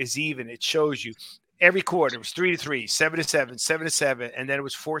sheet is even. It shows you every quarter it was 3-3, 7-7, 7-7, and then it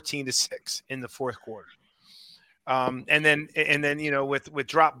was 14-6 in the fourth quarter. And then with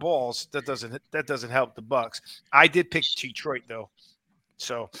drop balls, that doesn't help the Bucks. I did pick Detroit though,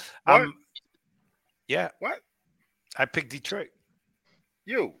 so yeah. What? I picked Detroit.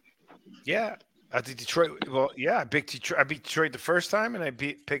 You? Yeah, I think Detroit. Well, yeah, I picked Detroit. I beat Detroit the first time, and I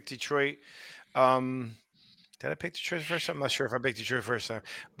picked Detroit. Did I pick Detroit the first time? I'm not sure if I picked Detroit the first time,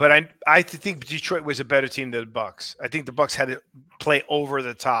 but I think Detroit was a better team than the Bucks. I think the Bucks had to play over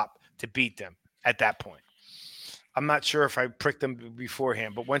the top to beat them at that point. I'm not sure if I pricked them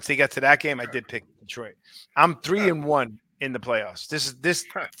beforehand, but once they got to that game, I did pick Detroit. I'm 3-1 in the playoffs. This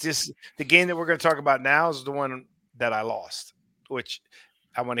the game that we're going to talk about now is the one that I lost, which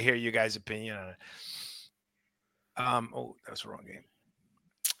I want to hear you guys' opinion on it. That was the wrong game.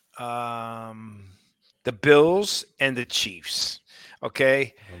 The Bills and the Chiefs.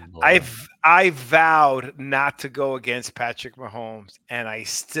 Okay. boy. I vowed not to go against Patrick Mahomes, and I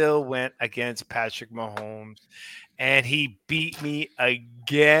still went against Patrick Mahomes, and he beat me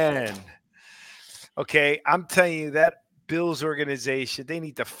again. Okay. I'm telling you that Bills organization, they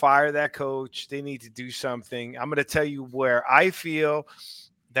need to fire that coach. They need to do something. I'm going to tell you where I feel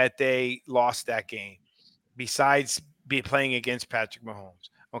that they lost that game besides be playing against Patrick Mahomes.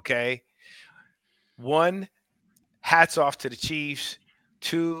 Okay. One, hats off to the Chiefs.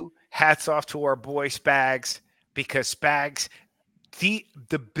 Two, hats off to our boy Spags, because Spags,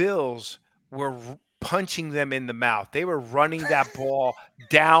 the Bills were punching them in the mouth. They were running that ball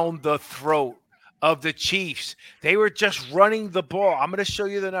down the throat of the Chiefs. They were just running the ball. I'm going to show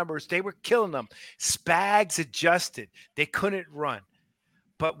you the numbers. They were killing them. Spags adjusted. They couldn't run.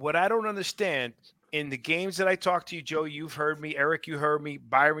 But what I don't understand, in the games that I talked to you, Joe, you've heard me, Eric, you heard me,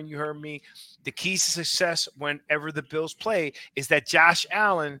 Byron, you heard me. The keys to success whenever the Bills play is that Josh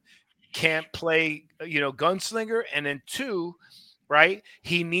Allen can't play, gunslinger. And then two, right?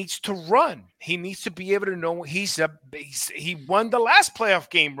 He needs to run. He needs to be able to know he won the last playoff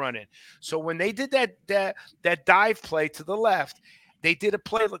game running. So when they did that dive play to the left, they did a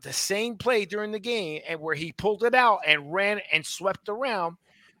play, the same play during the game, and where he pulled it out and ran and swept around,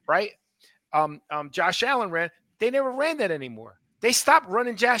 right? Josh Allen ran. They never ran that anymore. They stopped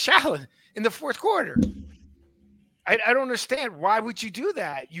running Josh Allen in the fourth quarter. I don't understand. Why would you do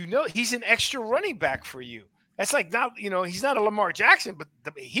that? He's an extra running back for you. That's like not, he's not a Lamar Jackson, but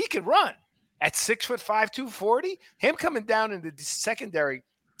he can run at 6'5", 240. Him coming down in the secondary,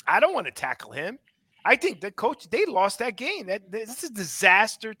 I don't want to tackle him. I think the coach, they lost that game. This is a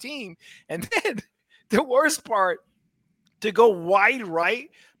disaster team. And then the worst part, to go wide right.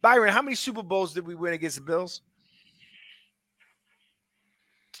 Byron, how many Super Bowls did we win against the Bills?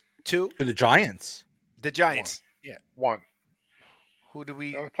 2. For the Giants. The Giants. One. Yeah. One. Who did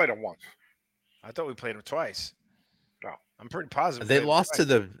we? We played them once. I thought we played them twice. No. I'm pretty positive. They lost to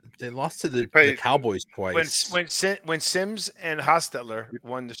the Cowboys twice. When Sims and Hostetler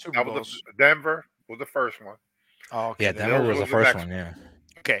won the Super Bowls. Denver was the first one. Oh, okay. Yeah, Denver was the first one. Yeah.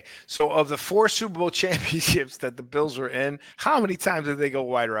 Okay, so of the 4 Super Bowl championships that the Bills were in, how many times did they go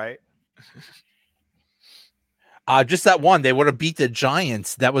wide right? Just that one. They would have beat the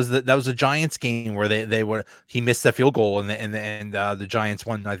Giants. That was a Giants game where he missed the field goal and the Giants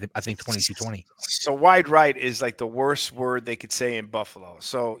won. I think 22-20. So wide right is like the worst word they could say in Buffalo.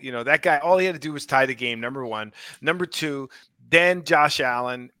 So that guy, all he had to do was tie the game. Number one, number two. Then Josh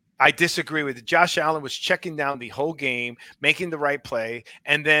Allen. I disagree with it. Josh Allen was checking down the whole game, making the right play,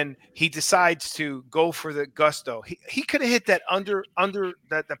 and then he decides to go for the gusto. He could have hit that under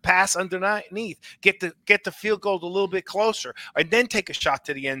the pass underneath, get the field goal a little bit closer, and then take a shot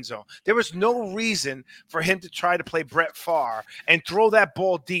to the end zone. There was no reason for him to try to play Brett Favre and throw that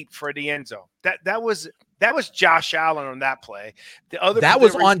ball deep for the end zone. That was Josh Allen on that play. That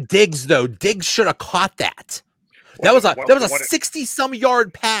was on Diggs though. Diggs should have caught that. That was a 60-some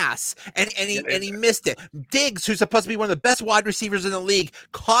yard pass, and he missed it. Diggs, who's supposed to be one of the best wide receivers in the league,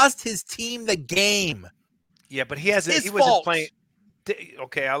 cost his team the game. Yeah, but he wasn't playing.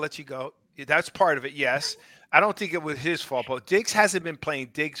 Okay, I'll let you go. That's part of it. Yes, I don't think it was his fault, but Diggs hasn't been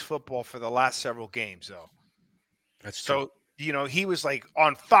playing Diggs football for the last several games, though. That's true. So he was like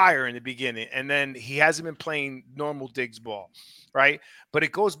on fire in the beginning, and then he hasn't been playing normal Diggs ball. Right. But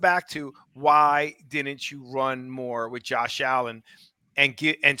it goes back to, why didn't you run more with Josh Allen and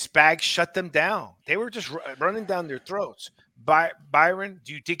Spags shut them down? They were just running down their throats. Byron,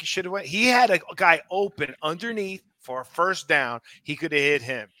 do you think he should have went? He had a guy open underneath for a first down. He could have hit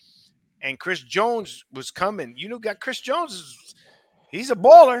him. And Chris Jones was coming. Got Chris Jones. He's a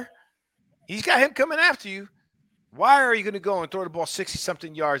baller. He's got him coming after you. Why are you going to go and throw the ball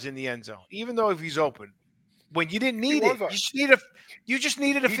 60-something yards in the end zone, even though if he's open? When you didn't need it, you just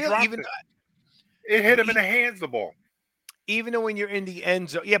needed a field. It hit him in the hands, the ball. Even though when you're in the end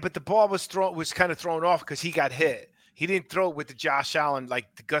zone, yeah, but the ball was kind of thrown off because he got hit. He didn't throw it with the Josh Allen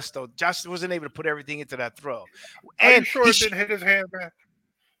like the gusto. Josh wasn't able to put everything into that throw. Are you sure it didn't hit his hand, man?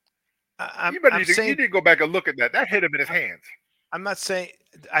 You need to go back and look at that. That hit him in his hands. I'm not saying.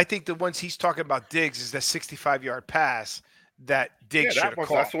 I think the ones he's talking about, Diggs, is that 65-yard pass that Diggs should have caught.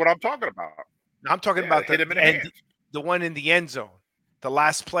 That's what I'm talking about. I'm talking about the one in the end zone, the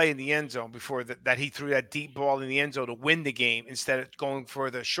last play in the end zone before that he threw that deep ball in the end zone to win the game instead of going for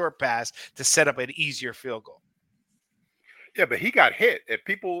the short pass to set up an easier field goal. Yeah, but he got hit. If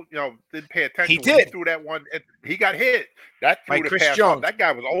people didn't pay attention, he when he threw that one. He got hit. That threw like the Chris pass Jones. off. That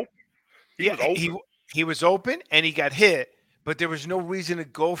guy was open. He was open and he got hit, but there was no reason to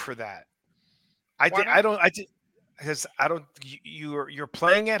go for that. Why not? Because I don't. You're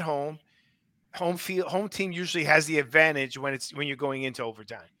playing at home. Home team usually has the advantage when you're going into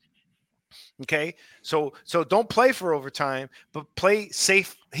overtime. Okay, so don't play for overtime, but play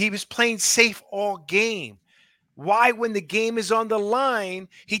safe. He was playing safe all game. Why, when the game is on the line,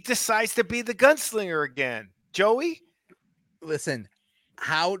 he decides to be the gunslinger again? Joey? Listen,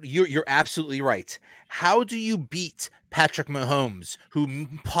 how you're absolutely right. How do you beat Patrick Mahomes, who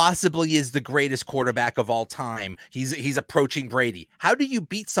possibly is the greatest quarterback of all time? He's approaching Brady. How do you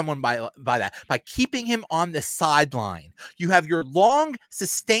beat someone by that? By keeping him on the sideline. You have your long,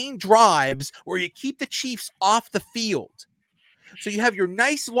 sustained drives where you keep the Chiefs off the field. So you have your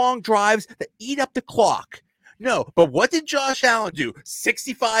nice long drives that eat up the clock. No, but what did Josh Allen do?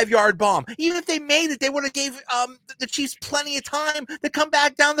 65-yard bomb. Even if they made it, they would have gave the Chiefs plenty of time to come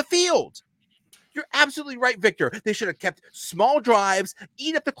back down the field. You're absolutely right, Victor. They should have kept small drives,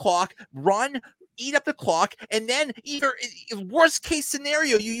 eat up the clock, run, eat up the clock, and then either worst case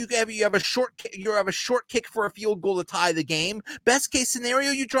scenario, you have a short kick for a field goal to tie the game. Best case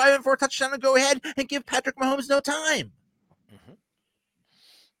scenario, you drive in for a touchdown and go ahead and give Patrick Mahomes no time. Mm-hmm.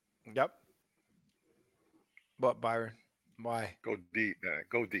 Yep. What, Byron? Why? Go deep, man.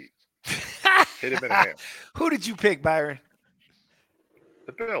 Go deep. Hit him in the head. Who did you pick, Byron?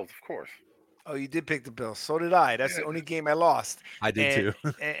 The Bills, of course. Oh, you did pick the Bills. So did I. That's the only game I lost. I did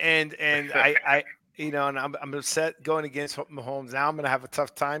too. and I and I'm upset going against Mahomes. Now I'm gonna have a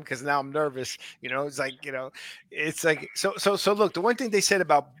tough time because now I'm nervous. It's like so. Look, the one thing they said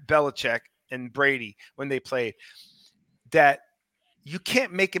about Belichick and Brady when they played, that you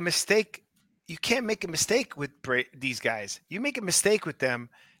can't make a mistake. You can't make a mistake with these guys. You make a mistake with them,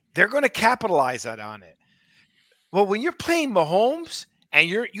 they're going to capitalize on it. Well, when you're playing Mahomes and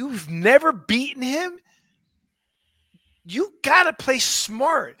you've never beaten him, you got to play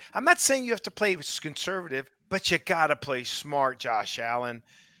smart. I'm not saying you have to play conservative, but you got to play smart, Josh Allen.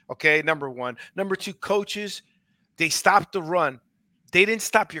 Okay, number one. Number two, coaches, they stopped the run. They didn't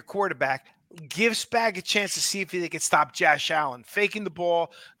stop your quarterback. Give Spag a chance to see if they can stop Josh Allen, faking the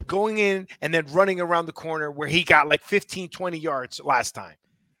ball, going in, and then running around the corner where he got like 15, 20 yards last time.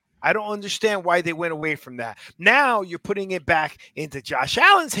 I don't understand why they went away from that. Now you're putting it back into Josh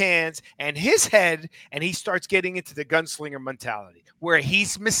Allen's hands and his head, and he starts getting into the gunslinger mentality where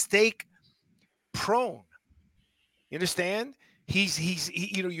he's mistake prone. You understand?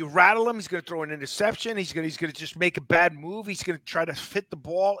 You rattle him. He's going to throw an interception. He's going to just make a bad move. He's going to try to fit the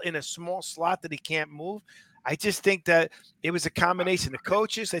ball in a small slot that he can't move. I just think that it was a combination of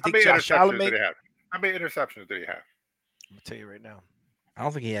coaches. I think Josh Allen made. How many interceptions did he have? I'm gonna tell you right now. I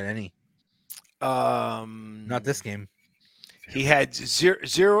don't think he had any. Not this game. He had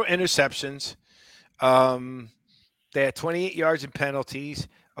zero interceptions. They had 28 yards in penalties.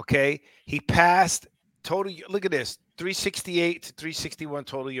 Okay, he passed total. Look at this. 368 to 361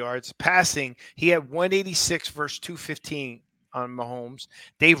 total yards. Passing, he had 186 versus 215 on Mahomes.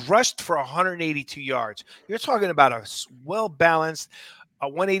 They rushed for 182 yards. You're talking about a well-balanced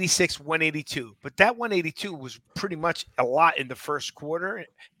 186, 182. But that 182 was pretty much a lot in the first quarter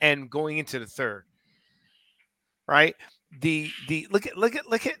and going into the third. Right? Look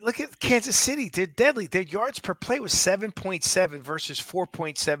at Kansas City. They're deadly. Their yards per play was 7.7 versus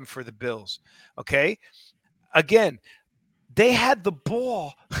 4.7 for the Bills. Okay? Again, they had the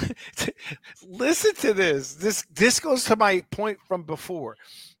ball. Listen to this. This goes to my point from before.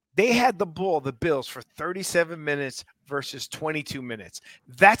 They had the ball, the Bills, for 37 minutes versus 22 minutes.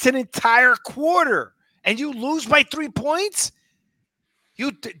 That's an entire quarter. And you lose by 3 points?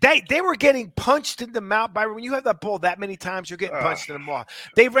 They were getting punched in the mouth. By when you have that ball that many times, you're getting punched in the mouth.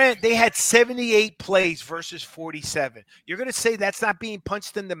 They had 78 plays versus 47. You're going to say that's not being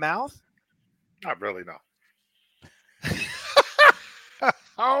punched in the mouth? Not really, no.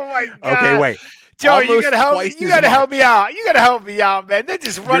 Oh my God! Okay, wait. Joe, you gotta help me. You gotta help me out. You gotta help me out, man. They're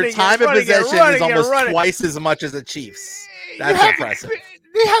just running. Your time of possession is almost twice as much as the Chiefs. That's impressive.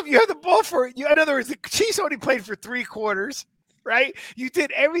 You have the ball for you. In other words, the Chiefs only played for 3 quarters, right? You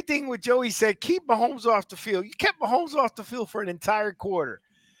did everything what Joey said. Keep Mahomes off the field. You kept Mahomes off the field for an entire quarter.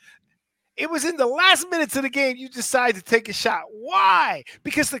 It was in the last minutes of the game you decided to take a shot. Why?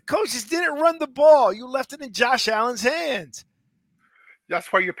 Because the coaches didn't run the ball. You left it in Josh Allen's hands.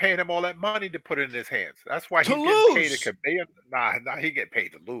 That's why you're paying him all that money to put it in his hands. That's why he's getting paid to convey. Nah, he get paid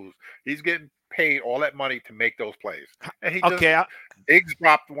to lose. He's getting paid all that money to make those plays. And he Diggs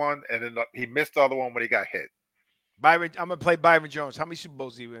dropped one, and then he missed the other one when he got hit. Byron, I'm gonna play Byron Jones. How many Super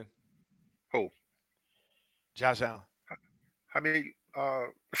Bowls did he win? Who? Josh Allen. How many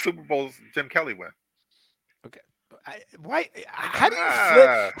Super Bowls Jim Kelly win? Okay, Why? How do you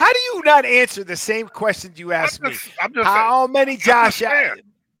flip? How do you not answer the same question you asked me? I'm just How many Josh? saying.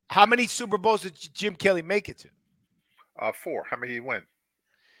 How many Super Bowls did Jim Kelly make it to? 4. How many did he win?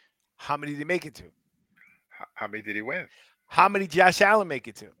 How many did he make it to? How many did he win? How many Josh Allen make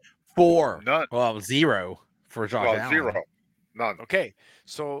it to? 4. None. Well, 0 for Josh Allen. 0. None. Okay,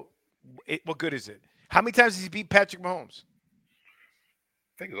 so what good is it? How many times has he beat Patrick Mahomes?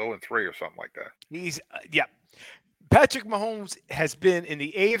 I think it's 0-3 or something like that. He's yeah. Patrick Mahomes has been in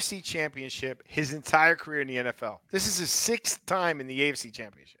the AFC Championship his entire career in the NFL. This is his 6th time in the AFC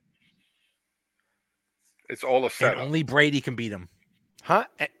Championship. It's all a setup. And only Brady can beat him. Huh?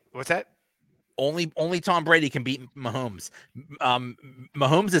 What's that? Only Tom Brady can beat Mahomes.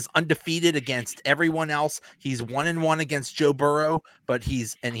 Mahomes is undefeated against everyone else. He's 1-1 against Joe Burrow, but he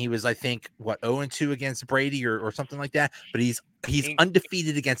was, I think, 0-2 against Brady or something like that. But he's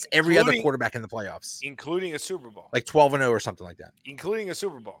undefeated against every other quarterback in the playoffs, including a Super Bowl, like 12-0 or something like that. Including a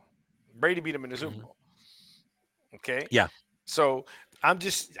Super Bowl. Brady beat him in the Super Bowl. Okay. Yeah. So I'm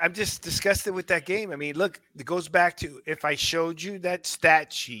just disgusted with that game. I mean, look, it goes back to if I showed you that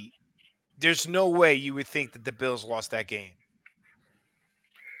stat sheet. There's no way you would think that the Bills lost that game.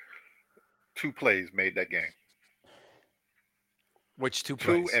 2 plays made that game. Which 2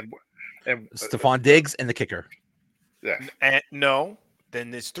 plays? And Stephon Diggs and the kicker. Yes. And no,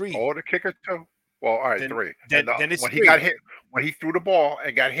 then there's 3. Oh, the kicker too. Well, all right, then, 3. Then it's when 3. he got hit, when he threw the ball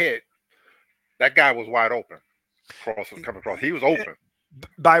and got hit, that guy was wide open. Coming across, he was open.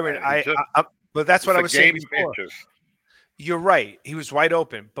 Byron, but that's what I was saying before. Inches. You're right. He was wide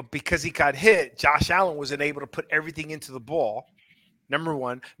open, but because he got hit, Josh Allen wasn't able to put everything into the ball. Number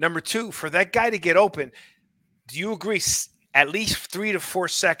 1. Number 2, for that guy to get open, do you agree at least 3 to 4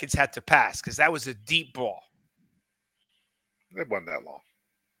 seconds had to pass because that was a deep ball? It wasn't that long.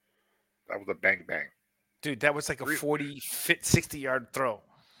 That was a bang bang. Dude, that was like a 40, 60-yard throw.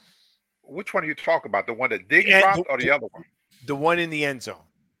 Which one are you talking about? The one that Diggs dropped or the other one? The one in the end zone.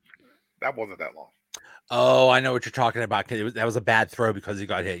 That wasn't that long. Oh, I know what you're talking about. That was a bad throw because he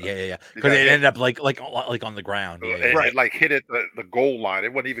got hit. Yeah. Because it ended up like on the ground. Yeah. It like hit at the goal line.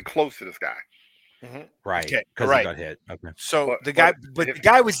 It wasn't even close to this guy. Mm-hmm. Right. Because he got hit. Okay. So the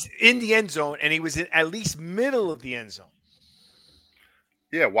guy was in the end zone and he was in at least middle of the end zone.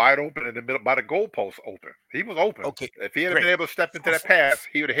 Yeah, wide open in the middle by the goalpost open. He was open. Okay. If he had been able to step into that pass,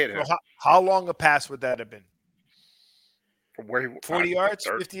 he would have hit it. So how long a pass would that have been? From where he 40 yards,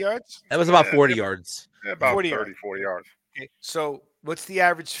 50 yards? That was about 40 yards. Yeah, about 40 yards. Okay. So what's the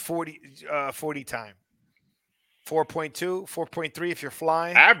average 40 time? 4.2, 4.3 if you're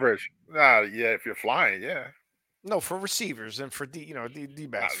flying? Average? Yeah, if you're flying, yeah. No, for receivers and for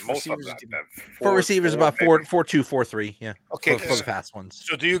D-backs. Most of that. For receivers, about 4.2, 4.3. Yeah. Okay. For the fast ones.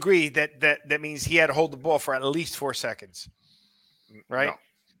 So do you agree that means he had to hold the ball for at least 4 seconds? Right?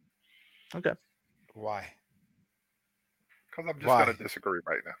 No. Okay. Why? Because I'm just going to disagree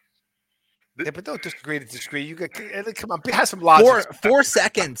right now. Yeah, but don't disagree to disagree. You got come on, have some logic. 4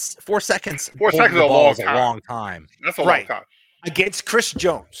 seconds. 4 seconds. 4 seconds is a long time. That's a long time. Against Chris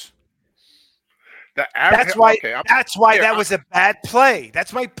Jones. That's why that was a bad play.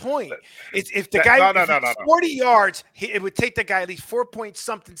 That's my point. If the guy 40 yards, it would take the guy at least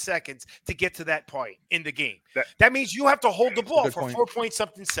 4-point-something seconds to get to that point in the game. That means you have to hold the ball for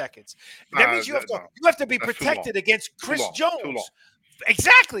 4-point-something seconds. That means you have to be protected against Chris Jones.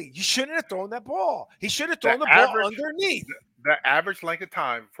 Exactly. You shouldn't have thrown that ball. He should have thrown the ball underneath. The average length of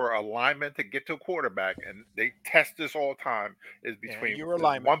time for a lineman to get to a quarterback, and they test this all the time, is between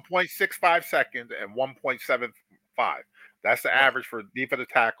 1.65 seconds and 1.75. That's the average for defensive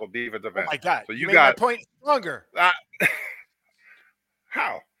tackle, defensive end. Oh my God! So you made my point stronger.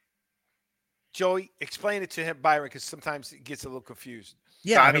 How? Joey, explain it to him, Byron, because sometimes it gets a little confused.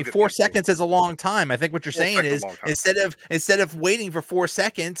 Yeah, I mean, 4 seconds is a long time. I think what you're saying is instead of waiting for 4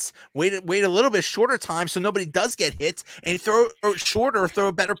 seconds, wait a little bit shorter time so nobody does get hit, and throw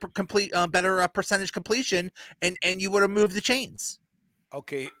a better percentage completion, and you would have moved the chains.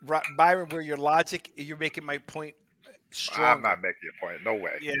 Okay, Byron, where your logic, you're making my point stronger. I'm not making your point. No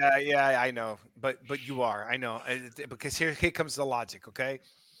way. Yeah, I know, but you are. I know because here comes the logic. Okay,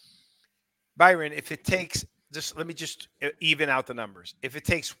 Byron, if it takes. Let me even out the numbers. If it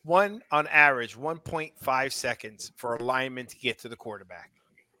takes on average 1.5 seconds for a lineman to get to the quarterback,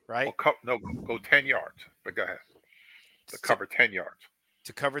 right? Well, go 10 yards. But go ahead. To cover 10 yards.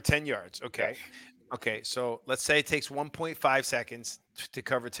 To cover 10 yards. Okay. Yes. Okay. So let's say it takes 1.5 seconds to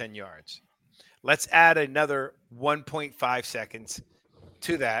cover 10 yards. Let's add another 1.5 seconds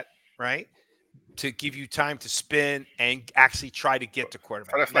to that, right? To give you time to spin and actually try to get to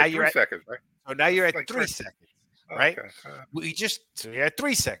quarterback. So that's like 3 seconds, right? So now you're at 3 seconds. right? Okay. So we had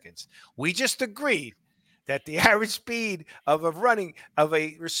 3 seconds. We just agreed that the average speed of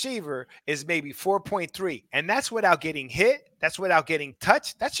a receiver is maybe 4.3, and that's without getting hit. That's without getting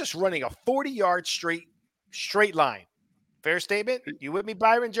touched. That's just running a 40-yard straight line. Fair statement? You with me,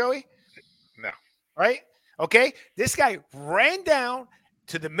 Byron, Joey? No. Right? Okay. This guy ran down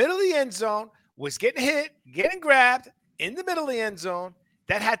to the middle of the end zone, was getting hit, getting grabbed in the middle of the end zone.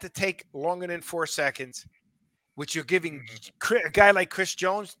 That had to take longer than 4 seconds, which you're giving a guy like Chris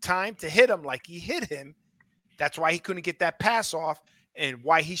Jones time to hit him like he hit him. That's why he couldn't get that pass off and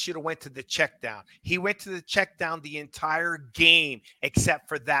why he should have went to the check down. He went to the check down the entire game except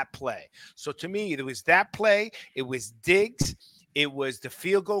for that play. So to me, it was that play, it was Diggs, it was the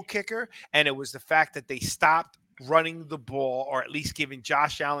field goal kicker, and it was the fact that they stopped running the ball, or at least giving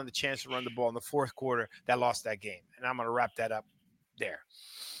Josh Allen the chance to run the ball in the fourth quarter, that lost that game. And I'm going to wrap that up there.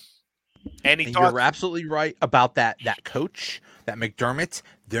 And you're absolutely right about that coach, that McDermott.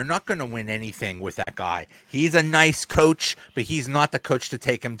 They're not going to win anything with that guy. He's a nice coach, but he's not the coach to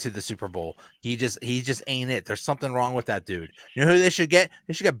take him to the Super Bowl. He just ain't it. There's something wrong with that dude. You know who they should get?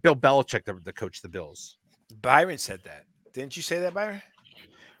 They should get Bill Belichick to coach the Bills. Byron said that. Didn't you say that, Byron?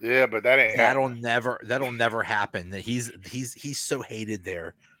 Yeah, but that'll never happen. That he's so hated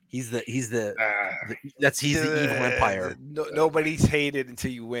there. He's the evil empire. Nobody's hated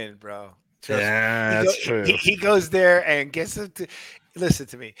until you win, bro. That's true. He goes there and gets them to listen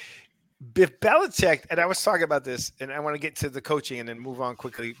to me. If Belichick, and I was talking about this, and I want to get to the coaching and then move on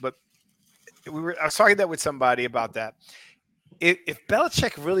quickly, but I was talking that with somebody about that. If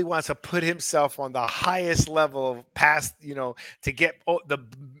Belichick really wants to put himself on the highest level past, to get the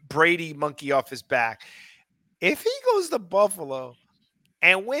Brady monkey off his back, if he goes to Buffalo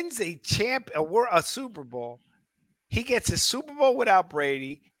and wins a Super Bowl, he gets a Super Bowl without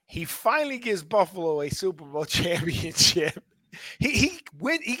Brady. He finally gives Buffalo a Super Bowl championship. He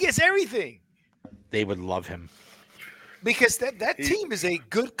gets everything. They would love him. Because that team is a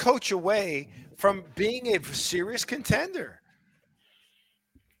good coach away from being a serious contender.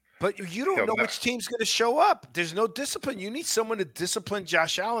 But you don't know which team's going to show up. There's no discipline. You need someone to discipline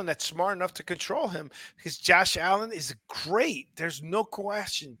Josh Allen that's smart enough to control him, because Josh Allen is great. There's no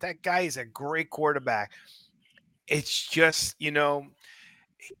question. That guy is a great quarterback. It's just,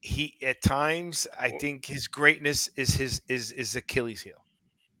 he at times, I think his greatness is his Achilles heel.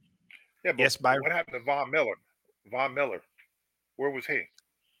 Yeah, but yes, Byron. What happened to Von Miller? Von Miller, where was he?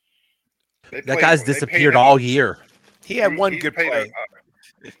 That guy's disappeared all year. He had one good play.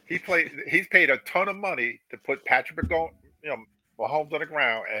 He's paid a ton of money to put Patrick Mahomes on the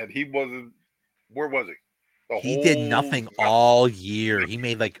ground, and he wasn't. Where was he? He did nothing all year. He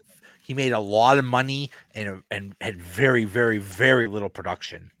made a lot of money and had very, very, very little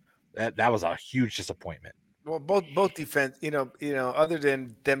production. That was a huge disappointment. Well, both defense, other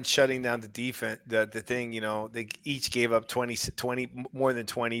than them shutting down the defense, the thing, they each gave up 20 more than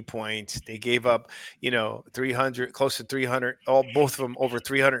 20 points. They gave up, 300, close to 300, both of them over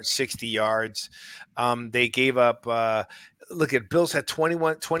 360 yards. They gave up, look at Bills had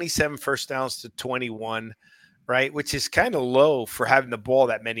 27 first downs to 21, right? Which is kind of low for having the ball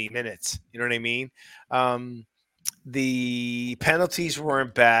that many minutes. You know what I mean? The penalties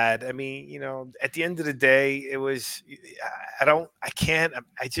weren't bad. I mean, at the end of the day, it was,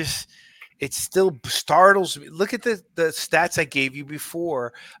 it still startles me. Look at the stats I gave you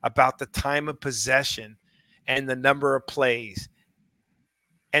before about the time of possession and the number of plays.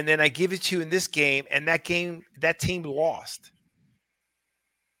 And then I give it to you in this game, and that team lost.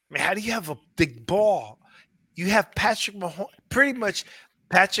 I mean, how do you have a big ball? You have Patrick Mahomes. Pretty much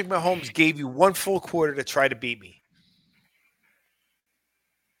Patrick Mahomes gave you one full quarter to try to beat me.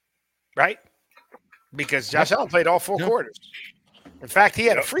 Right? Because Josh Allen played all four quarters. In fact, he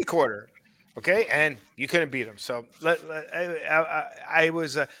had a free quarter. Okay, and you couldn't beat him. So I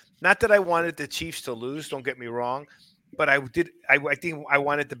was not that I wanted the Chiefs to lose. Don't get me wrong, but I think I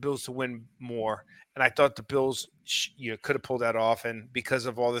wanted the Bills to win more, and I thought the Bills could have pulled that off. And because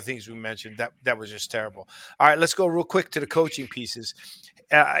of all the things we mentioned, that was just terrible. All right, let's go real quick to the coaching pieces.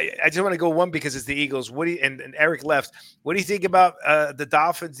 I just want to go one because it's the Eagles. And Eric left. What do you think about the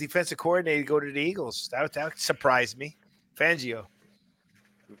Dolphins defensive coordinator go to the Eagles? That surprised me. Fangio.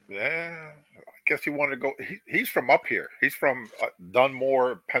 Yeah, I guess he wanted to go. He's from up here. He's from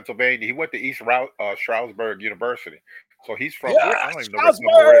Dunmore, Pennsylvania. He went to East Stroudsburg University, so he's from. I don't even know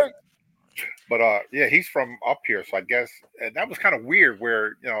where it is. But yeah, he's from up here. So I guess, and that was kind of weird.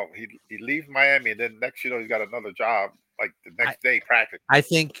 Where he leaves Miami, and then next he's got another job like the next day practice. I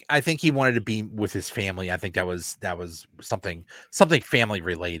think he wanted to be with his family. I think that was something family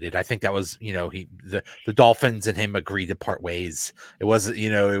related. I think that was, the Dolphins and him agreed to part ways. It wasn't,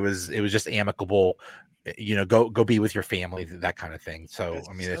 it was just amicable. Go be with your family, that kind of thing. So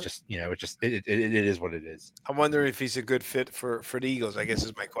I mean, it's just, it is what it is. I'm wondering if he's a good fit for the Eagles, I guess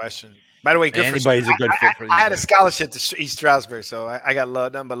is my question. By the way, good anybody's a good fit for the I had a Eagles. scholarship to East Stroudsburg, so I got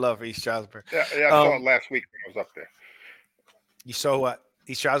nothing but love for East Stroudsburg. Yeah, I saw it last week when I was up there. You saw what?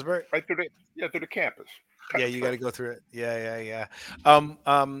 East Stroudsburg? Right through the campus. Yeah, you got to go through it. Yeah.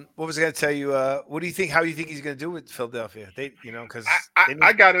 What was I going to tell you? What do you think? How do you think he's going to do with Philadelphia? Because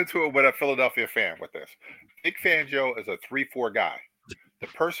I got into it with a Philadelphia fan with this. Vic Fangio is a 3-4 guy. The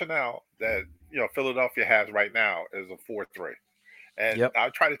personnel that Philadelphia has right now is a 4-3, and I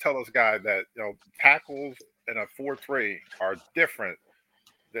try to tell this guy that tackles in a 4-3 are different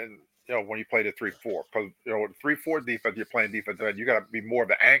than when you play the 3-4, because 3-4 defense, you're playing defense, and you got to be more of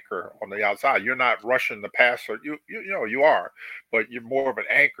an anchor on the outside. You're not rushing the passer. You are, but you're more of an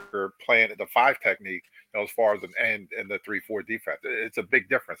anchor playing at the 5 technique. As far as an end in the 3-4 defense, it's a big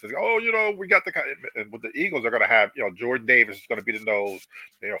difference. It's, we got and with the Eagles are going to have Jordan Davis is going to be the nose.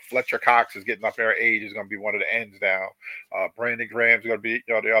 Fletcher Cox is getting up there age, is going to be one of the ends now. Brandon Graham's going to be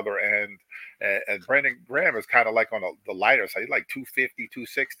the other end, and Brandon Graham is kind of like on the lighter side. He's like 250,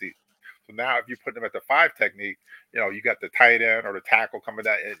 260. So now if you put him at the 5 technique, you got the tight end or the tackle coming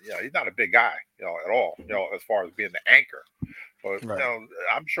down. He's not a big guy, at all, as far as being the anchor. But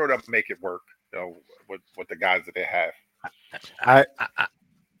I'm sure they'll make it work, with the guys that they have.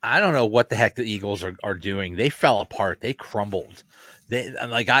 I don't know what the heck the Eagles are doing. They fell apart. They crumbled.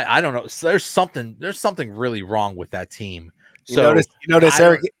 I don't know. So there's something really wrong with that team. So you notice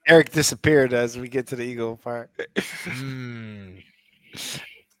Eric disappeared as we get to the Eagle part.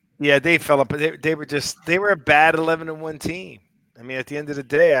 Yeah, they fell up. They were a bad 11-1 team. I mean, at the end of the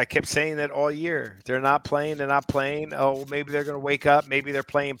day, I kept saying that all year. They're not playing. Oh, maybe they're going to wake up. Maybe they're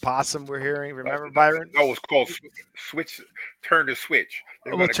playing possum. We're hearing. Remember, Byron? No, it was called switch. Turn to switch.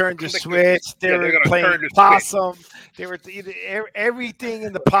 Turn to switch. They were playing possum. They were everything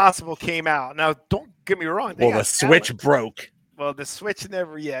in the possible came out. Now, don't get me wrong. The switch broke. Well, the switch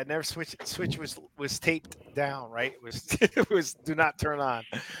never switch was taped down, right? It was do not turn on.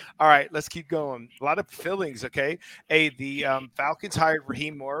 All right, let's keep going. A lot of fillings, okay? Hey, the Falcons hired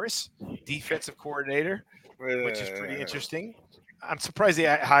Raheem Morris, defensive coordinator, which is pretty interesting. I'm surprised they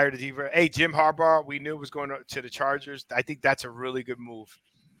hired a defense. Hey, Jim Harbaugh, we knew was going to the Chargers. I think that's a really good move.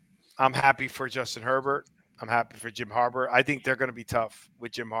 I'm happy for Justin Herbert. I'm happy for Jim Harbaugh. I think they're going to be tough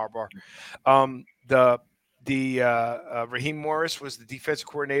with Jim Harbaugh. Raheem Morris was the defensive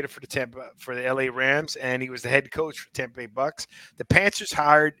coordinator for the LA Rams, and he was the head coach for Tampa Bay Bucks. The Panthers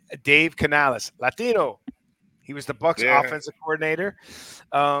hired Dave Canales, Latino. He was the Bucks offensive coordinator.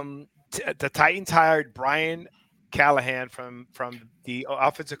 The Titans hired Brian Callahan from the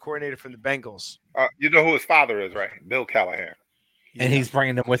offensive coordinator from the Bengals. You know who his father is, right? Bill Callahan. And he's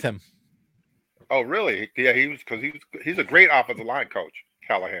bringing them with him. Oh, really? Yeah, he's a great offensive line coach.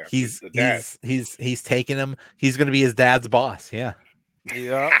 Callahan. He's taking him. He's going to be his dad's boss. Yeah.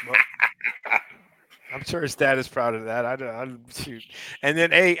 Yeah. I'm sure his dad is proud of that. I don't shoot. And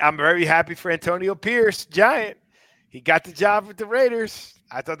then, hey, I'm very happy for Antonio Pierce, Giant. He got the job with the Raiders.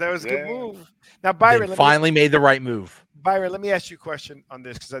 I thought that was a good move. Now, Byron finally made the right move. Byron, let me ask you a question on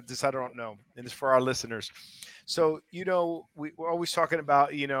this because I don't know, and it's for our listeners. So, we're always talking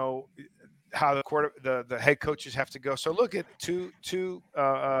about, how the head coaches have to go. So look at two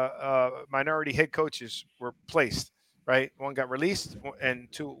minority head coaches were placed, right? One got released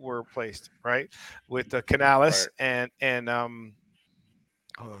and 2 were placed, right? With Canales and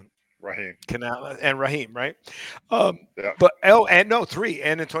Raheem. Canales and Raheem, right? But 3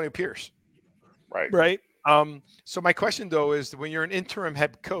 and Antonio Pierce, right. So my question though is, when you're an interim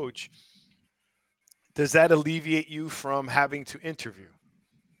head coach, does that alleviate you from having to interview?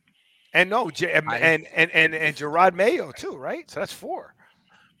 And and Gerard Mayo too, right? So that's 4.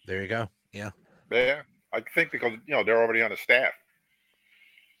 There you go. Yeah. Yeah, I think because they're already on the staff.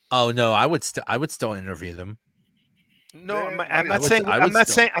 Oh no, I would still interview them. No, I'm not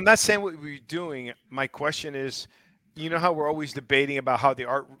saying what we're doing. My question is, how we're always debating about how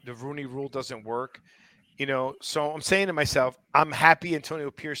the Rooney Rule doesn't work. So I'm saying to myself, I'm happy Antonio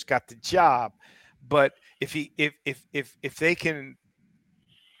Pierce got the job, but if they can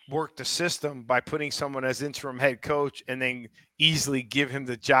work the system by putting someone as interim head coach and then easily give him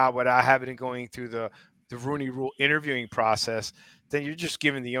the job without having to going through the Rooney Rule interviewing process, then you're just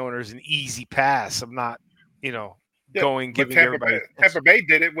giving the owners an easy pass of not, giving everybody. Tampa Bay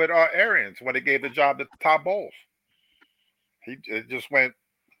did it with Arians when they gave the job to Todd Bowles. He it just went,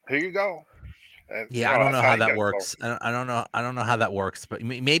 here you go, and Yeah, I don't that's know how how he that got so. works. I don't know. I don't know how that works, but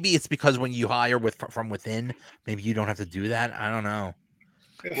maybe it's because when you hire from within, maybe you don't have to do that. I don't know.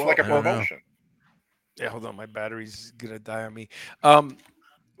 It's like Well, a I don't know. promotion. yeah, hold on, my battery's gonna die on me. Um,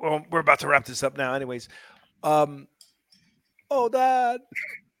 well, we're about to wrap this up now, anyways. Um, oh, Dad,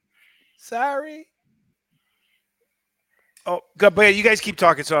 sorry. Oh, good, but yeah, you guys keep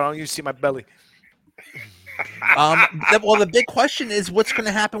talking, so I don't even see my belly. Well, the big question is what's going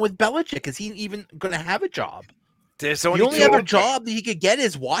to happen with Belichick? Is he even going to have a job? There's The only only two. other Well, job that he could get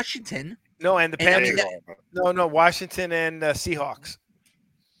is Washington, No, and the and I there mean, you Panthers. that, go. No, Washington and Seahawks.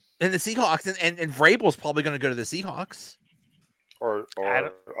 and the Seahawks, and Vrabel's probably going to go to the Seahawks. I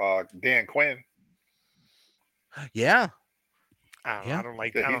don't. Dan Quinn. Yeah, I don't know. yeah, I don't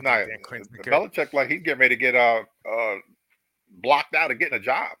like. Yeah, I he's don't think not Dan Quinn's that good. Belichick. Like he's getting ready to get blocked out of getting a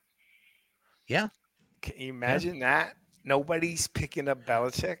job. yeah. Can you Yeah. imagine that? Nobody's picking up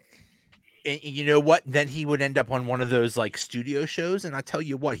Belichick. And you know what? Then he would end up on one of those like studio shows, and I tell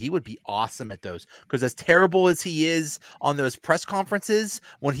you what, he would be awesome at those. Because as terrible as he is on those press conferences,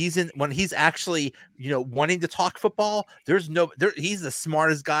 when he's actually wanting to talk football, there's no there. He's the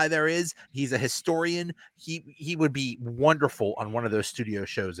smartest guy there is. He's a historian. He would be wonderful on one of those studio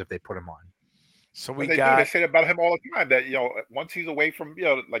shows if they put him on. So But we they do. They got. say about him all the time that once he's away from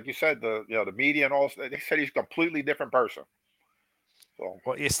like you said, the media and all. They said he's a completely different person. So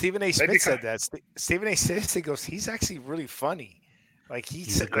Well, yeah, Stephen A. maybe Smith said that. Stephen A. Smith he goes, he's actually really funny. Like he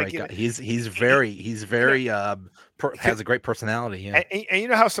He's a said, like great you guy. know, He's he, very you know, has a great personality. Yeah. and you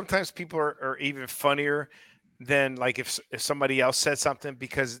know how sometimes people are even funnier than like if somebody else said something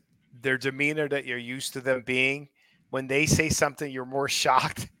because their demeanor that you're used to them being. When they say something, you're more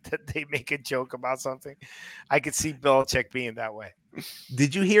shocked that they make a joke about something. I could see Belichick being that way.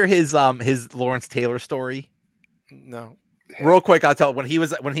 Did you hear his Lawrence Taylor story? No. Real quick, I'll tell when he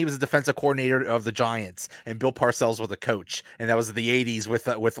was a defensive coordinator of the Giants and Bill Parcells was the coach, and that was the '80s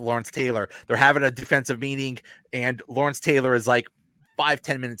with Lawrence Taylor. They're having a defensive meeting, and Lawrence Taylor is like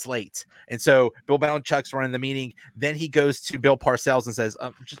 5-10 minutes late, and so Bill Belichick's running the meeting. Then he goes to Bill Parcells and says,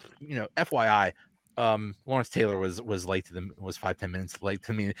 "Just FYI, Lawrence Taylor was late to them, was 5-10 minutes late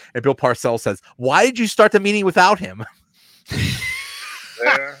to me." And Bill Parcells says, "Why did you start the meeting without him?"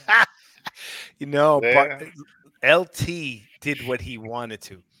 yeah, You know, yeah. LT did what he wanted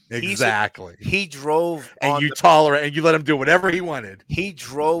to. Exactly. He drove And on you the tolerate and you let him do whatever he wanted. he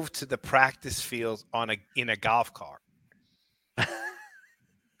drove to the practice field in a golf cart.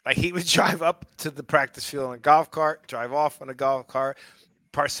 Like he would drive up to the practice field in a golf cart, drive off on a golf cart.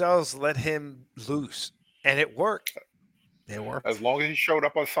 Parcells let him loose, and it worked. It worked. As long as he showed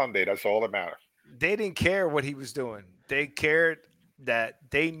up on Sunday, that's all that matters. They didn't care what he was doing. They cared that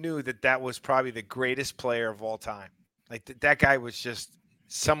they knew that that was probably the greatest player of all time. Like that guy was just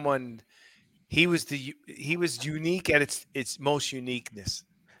someone. He was unique at its most uniqueness,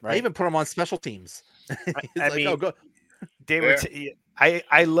 They right? even put him on special teams. It's I like, oh, mean, go. they were. Yeah,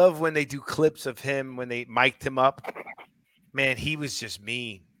 I love when they do clips of him when they mic'd him up. Man, he was just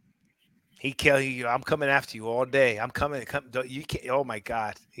mean. He tell you, "I'm coming after you all day. I'm coming. You can't." Oh my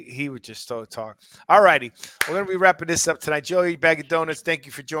God, he would just so talk. All righty, we're gonna be wrapping this up tonight. Joey, Bag of Donuts, thank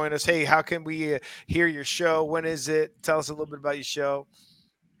you for joining us. Hey, how can we hear your show? When is it? Tell us a little bit about your show.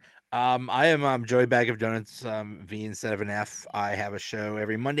 I am Joey Bag of Donuts, V instead of an F. I have a show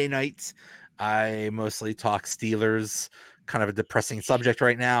every Monday night. I mostly talk Steelers, kind of a depressing subject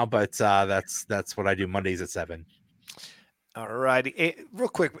right now, but that's what I do Mondays at 7. All righty, real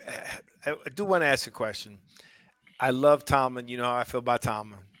quick, I do want to ask a question. I love Tomlin. You know how I feel about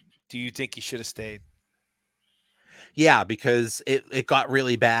Tomlin. Do you think he should have stayed? Yeah, because it got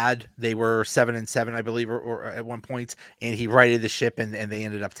really bad. They were 7-7, I believe, or at one point, and he righted the ship, and they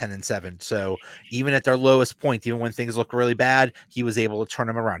ended up 10-7. So even at their lowest point, even when things looked really bad, he was able to turn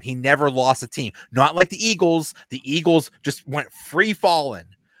them around. He never lost a team. Not like the Eagles. The Eagles just went free falling.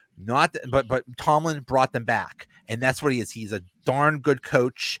 But Tomlin brought them back, and that's what he is. He's a darn good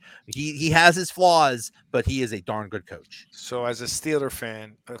coach. He has his flaws, but he is a darn good coach. So as a Steeler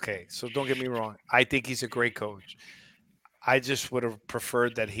fan, okay, so don't get me wrong. I think he's a great coach. I just would have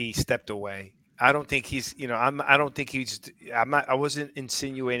preferred that he stepped away. I don't think he's, I don't think he's, I wasn't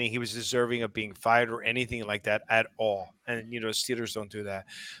insinuating he was deserving of being fired or anything like that at all. And, Steelers don't do that.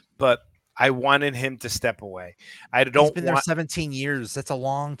 But I wanted him to step away. I He's don't been there want, 17 years. That's a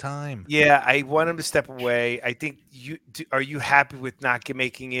long time. yeah, I want him to step away. I think are you happy with not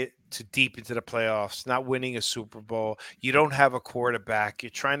making it to deep into the playoffs, not winning a Super Bowl? You don't have a quarterback. You're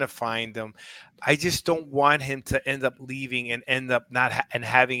trying to find them. I just don't want him to end up leaving and end up not and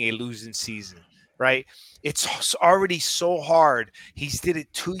having a losing season, right? It's already so hard. He's did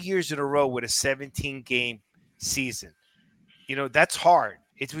it 2 years in a row with a 17-game season. That's hard.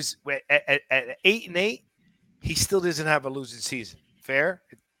 It was at 8-8, he still doesn't have a losing season. Fair?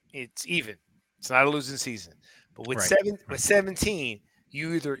 It's even. It's not a losing season. But with Right. 17,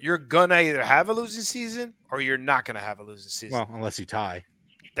 you're gonna either have a losing season or you're not gonna have a losing season. Well, unless you tie.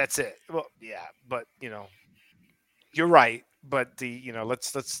 That's it. Well, yeah, but you're right. But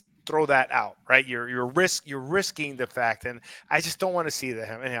let's throw that out, right? You're risking the fact, and I just don't want to see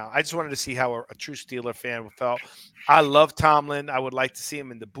that. Anyhow, I just wanted to see how a true Steeler fan felt. I love Tomlin. I would like to see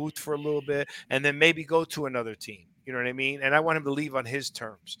him in the booth for a little bit, and then maybe go to another team. You know what I mean? And I want him to leave on his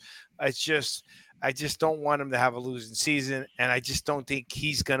terms. I just don't want him to have a losing season, and I just don't think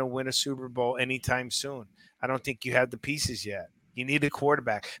he's going to win a Super Bowl anytime soon. I don't think you have the pieces yet. You need a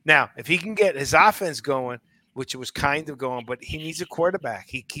quarterback. Now, if he can get his offense going, which it was kind of going, but he needs a quarterback.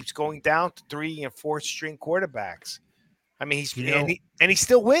 He keeps going down to 3 and 4 string quarterbacks. I mean, he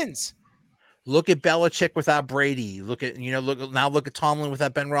still wins. Look at Belichick without Brady. Look at Tomlin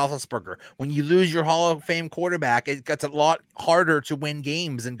without Ben Roethlisberger. When you lose your Hall of Fame quarterback, it gets a lot harder to win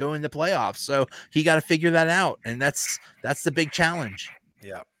games and go into playoffs. So he got to figure that out, and that's the big challenge.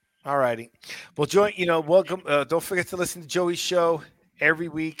 Yeah. All righty. Well, Joey, welcome. Don't forget to listen to Joey's show every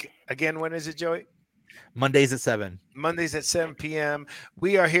week. Again, when is it, Joey? Mondays at 7. Mondays at 7 p.m.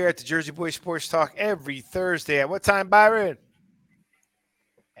 We are here at the Jersey Boys Sports Talk every Thursday. At what time, Byron?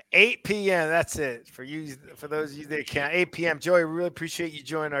 8 p.m. That's it for you. For those of you that can't, 8 p.m. Joey, we really appreciate you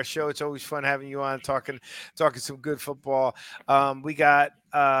joining our show. It's always fun having you on, talking some good football. We got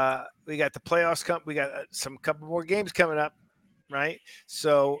the playoffs. We got some couple more games coming up, right?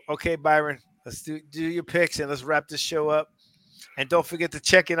 So, okay, Byron, let's do your picks and let's wrap this show up. And don't forget to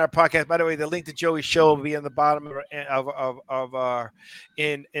check in our podcast. By the way, the link to Joey's show will be on the bottom of our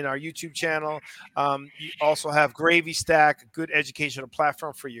in our YouTube channel. You also have Gravy Stack, a good educational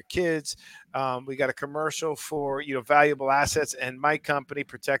platform for your kids. We got a commercial for valuable assets and my company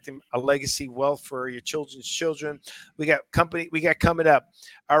protecting a legacy wealth for your children's children. We got coming up.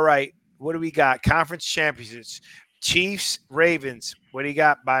 All right, what do we got? Conference championships, Chiefs, Ravens. What do you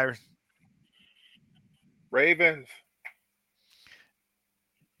got, Byron? Ravens.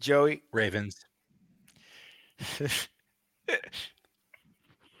 Joey? Ravens.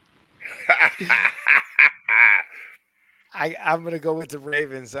 I'm gonna go with the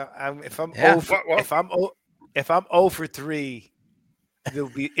Ravens. If I'm 0 for 3,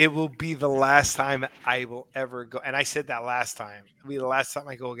 it will be the last time I will ever go. And I said that last time. It'll be the last time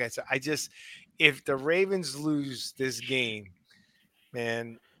I go against it. If the Ravens lose this game,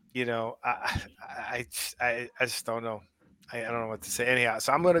 man, I just don't know. I don't know what to say. Anyhow,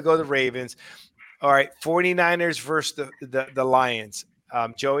 so I'm going to go the Ravens. All right, 49ers versus the Lions.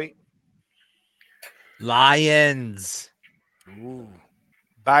 Joey? Lions. Ooh.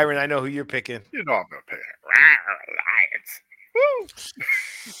 Byron, I know who you're picking. I'm going to pick Lions. Woo!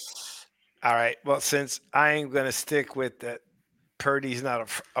 All right, well, since I am going to stick with that Purdy's not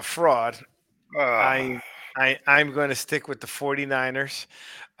a fraud, I'm going to stick with the 49ers.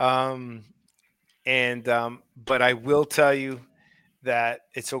 But I will tell you that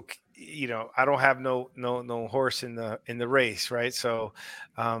it's okay. I don't have no horse in the race, right? So,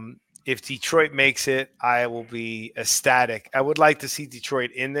 if Detroit makes it, I will be ecstatic. I would like to see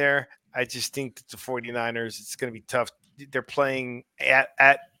Detroit in there. I just think that the 49ers, it's going to be tough. They're playing at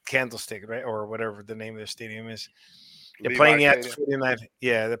Candlestick, right? Or whatever the name of their stadium is. They're playing at the 49ers.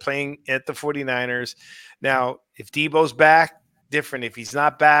 Yeah, they're playing at the 49ers. Now, if Debo's back, different. If he's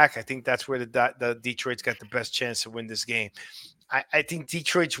not back, I think that's where the Detroit's got the best chance to win this game. I think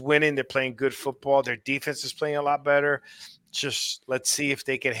Detroit's winning. They're playing good football. Their defense is playing a lot better. Just let's see if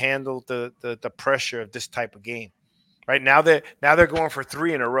they can handle the pressure of this type of game. Right now they're going for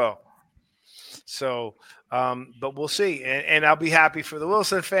 3 in a row. So, but we'll see. And I'll be happy for the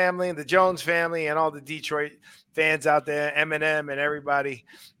Wilson family and the Jones family and all the Detroit fans out there, Eminem and everybody.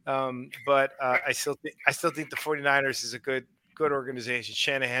 But I still think the 49ers is a good organization.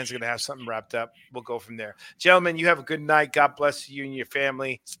 Shanahan's going to have something wrapped up. We'll go from there. Gentlemen, you have a good night. God bless you and your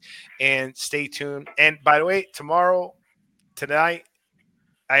family. And stay tuned. And by the way, tonight,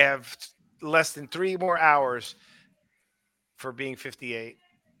 I have less than 3 more hours for being 58.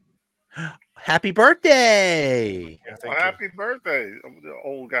 Happy birthday. Yeah, happy birthday, the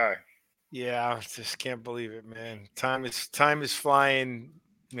old guy. Yeah, I just can't believe it, man. Time is flying,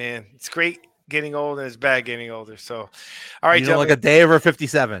 man. It's great getting old and it's bad getting older. So, all right, like a day over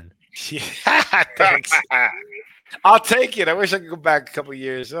 57. Yeah, thanks. I'll take it. I wish I could go back a couple of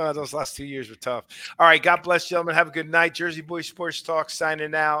years. Oh, those last 2 years were tough. All right. God bless, gentlemen. Have a good night. Jersey Boys Sports Talk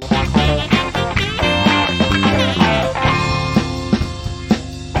signing out.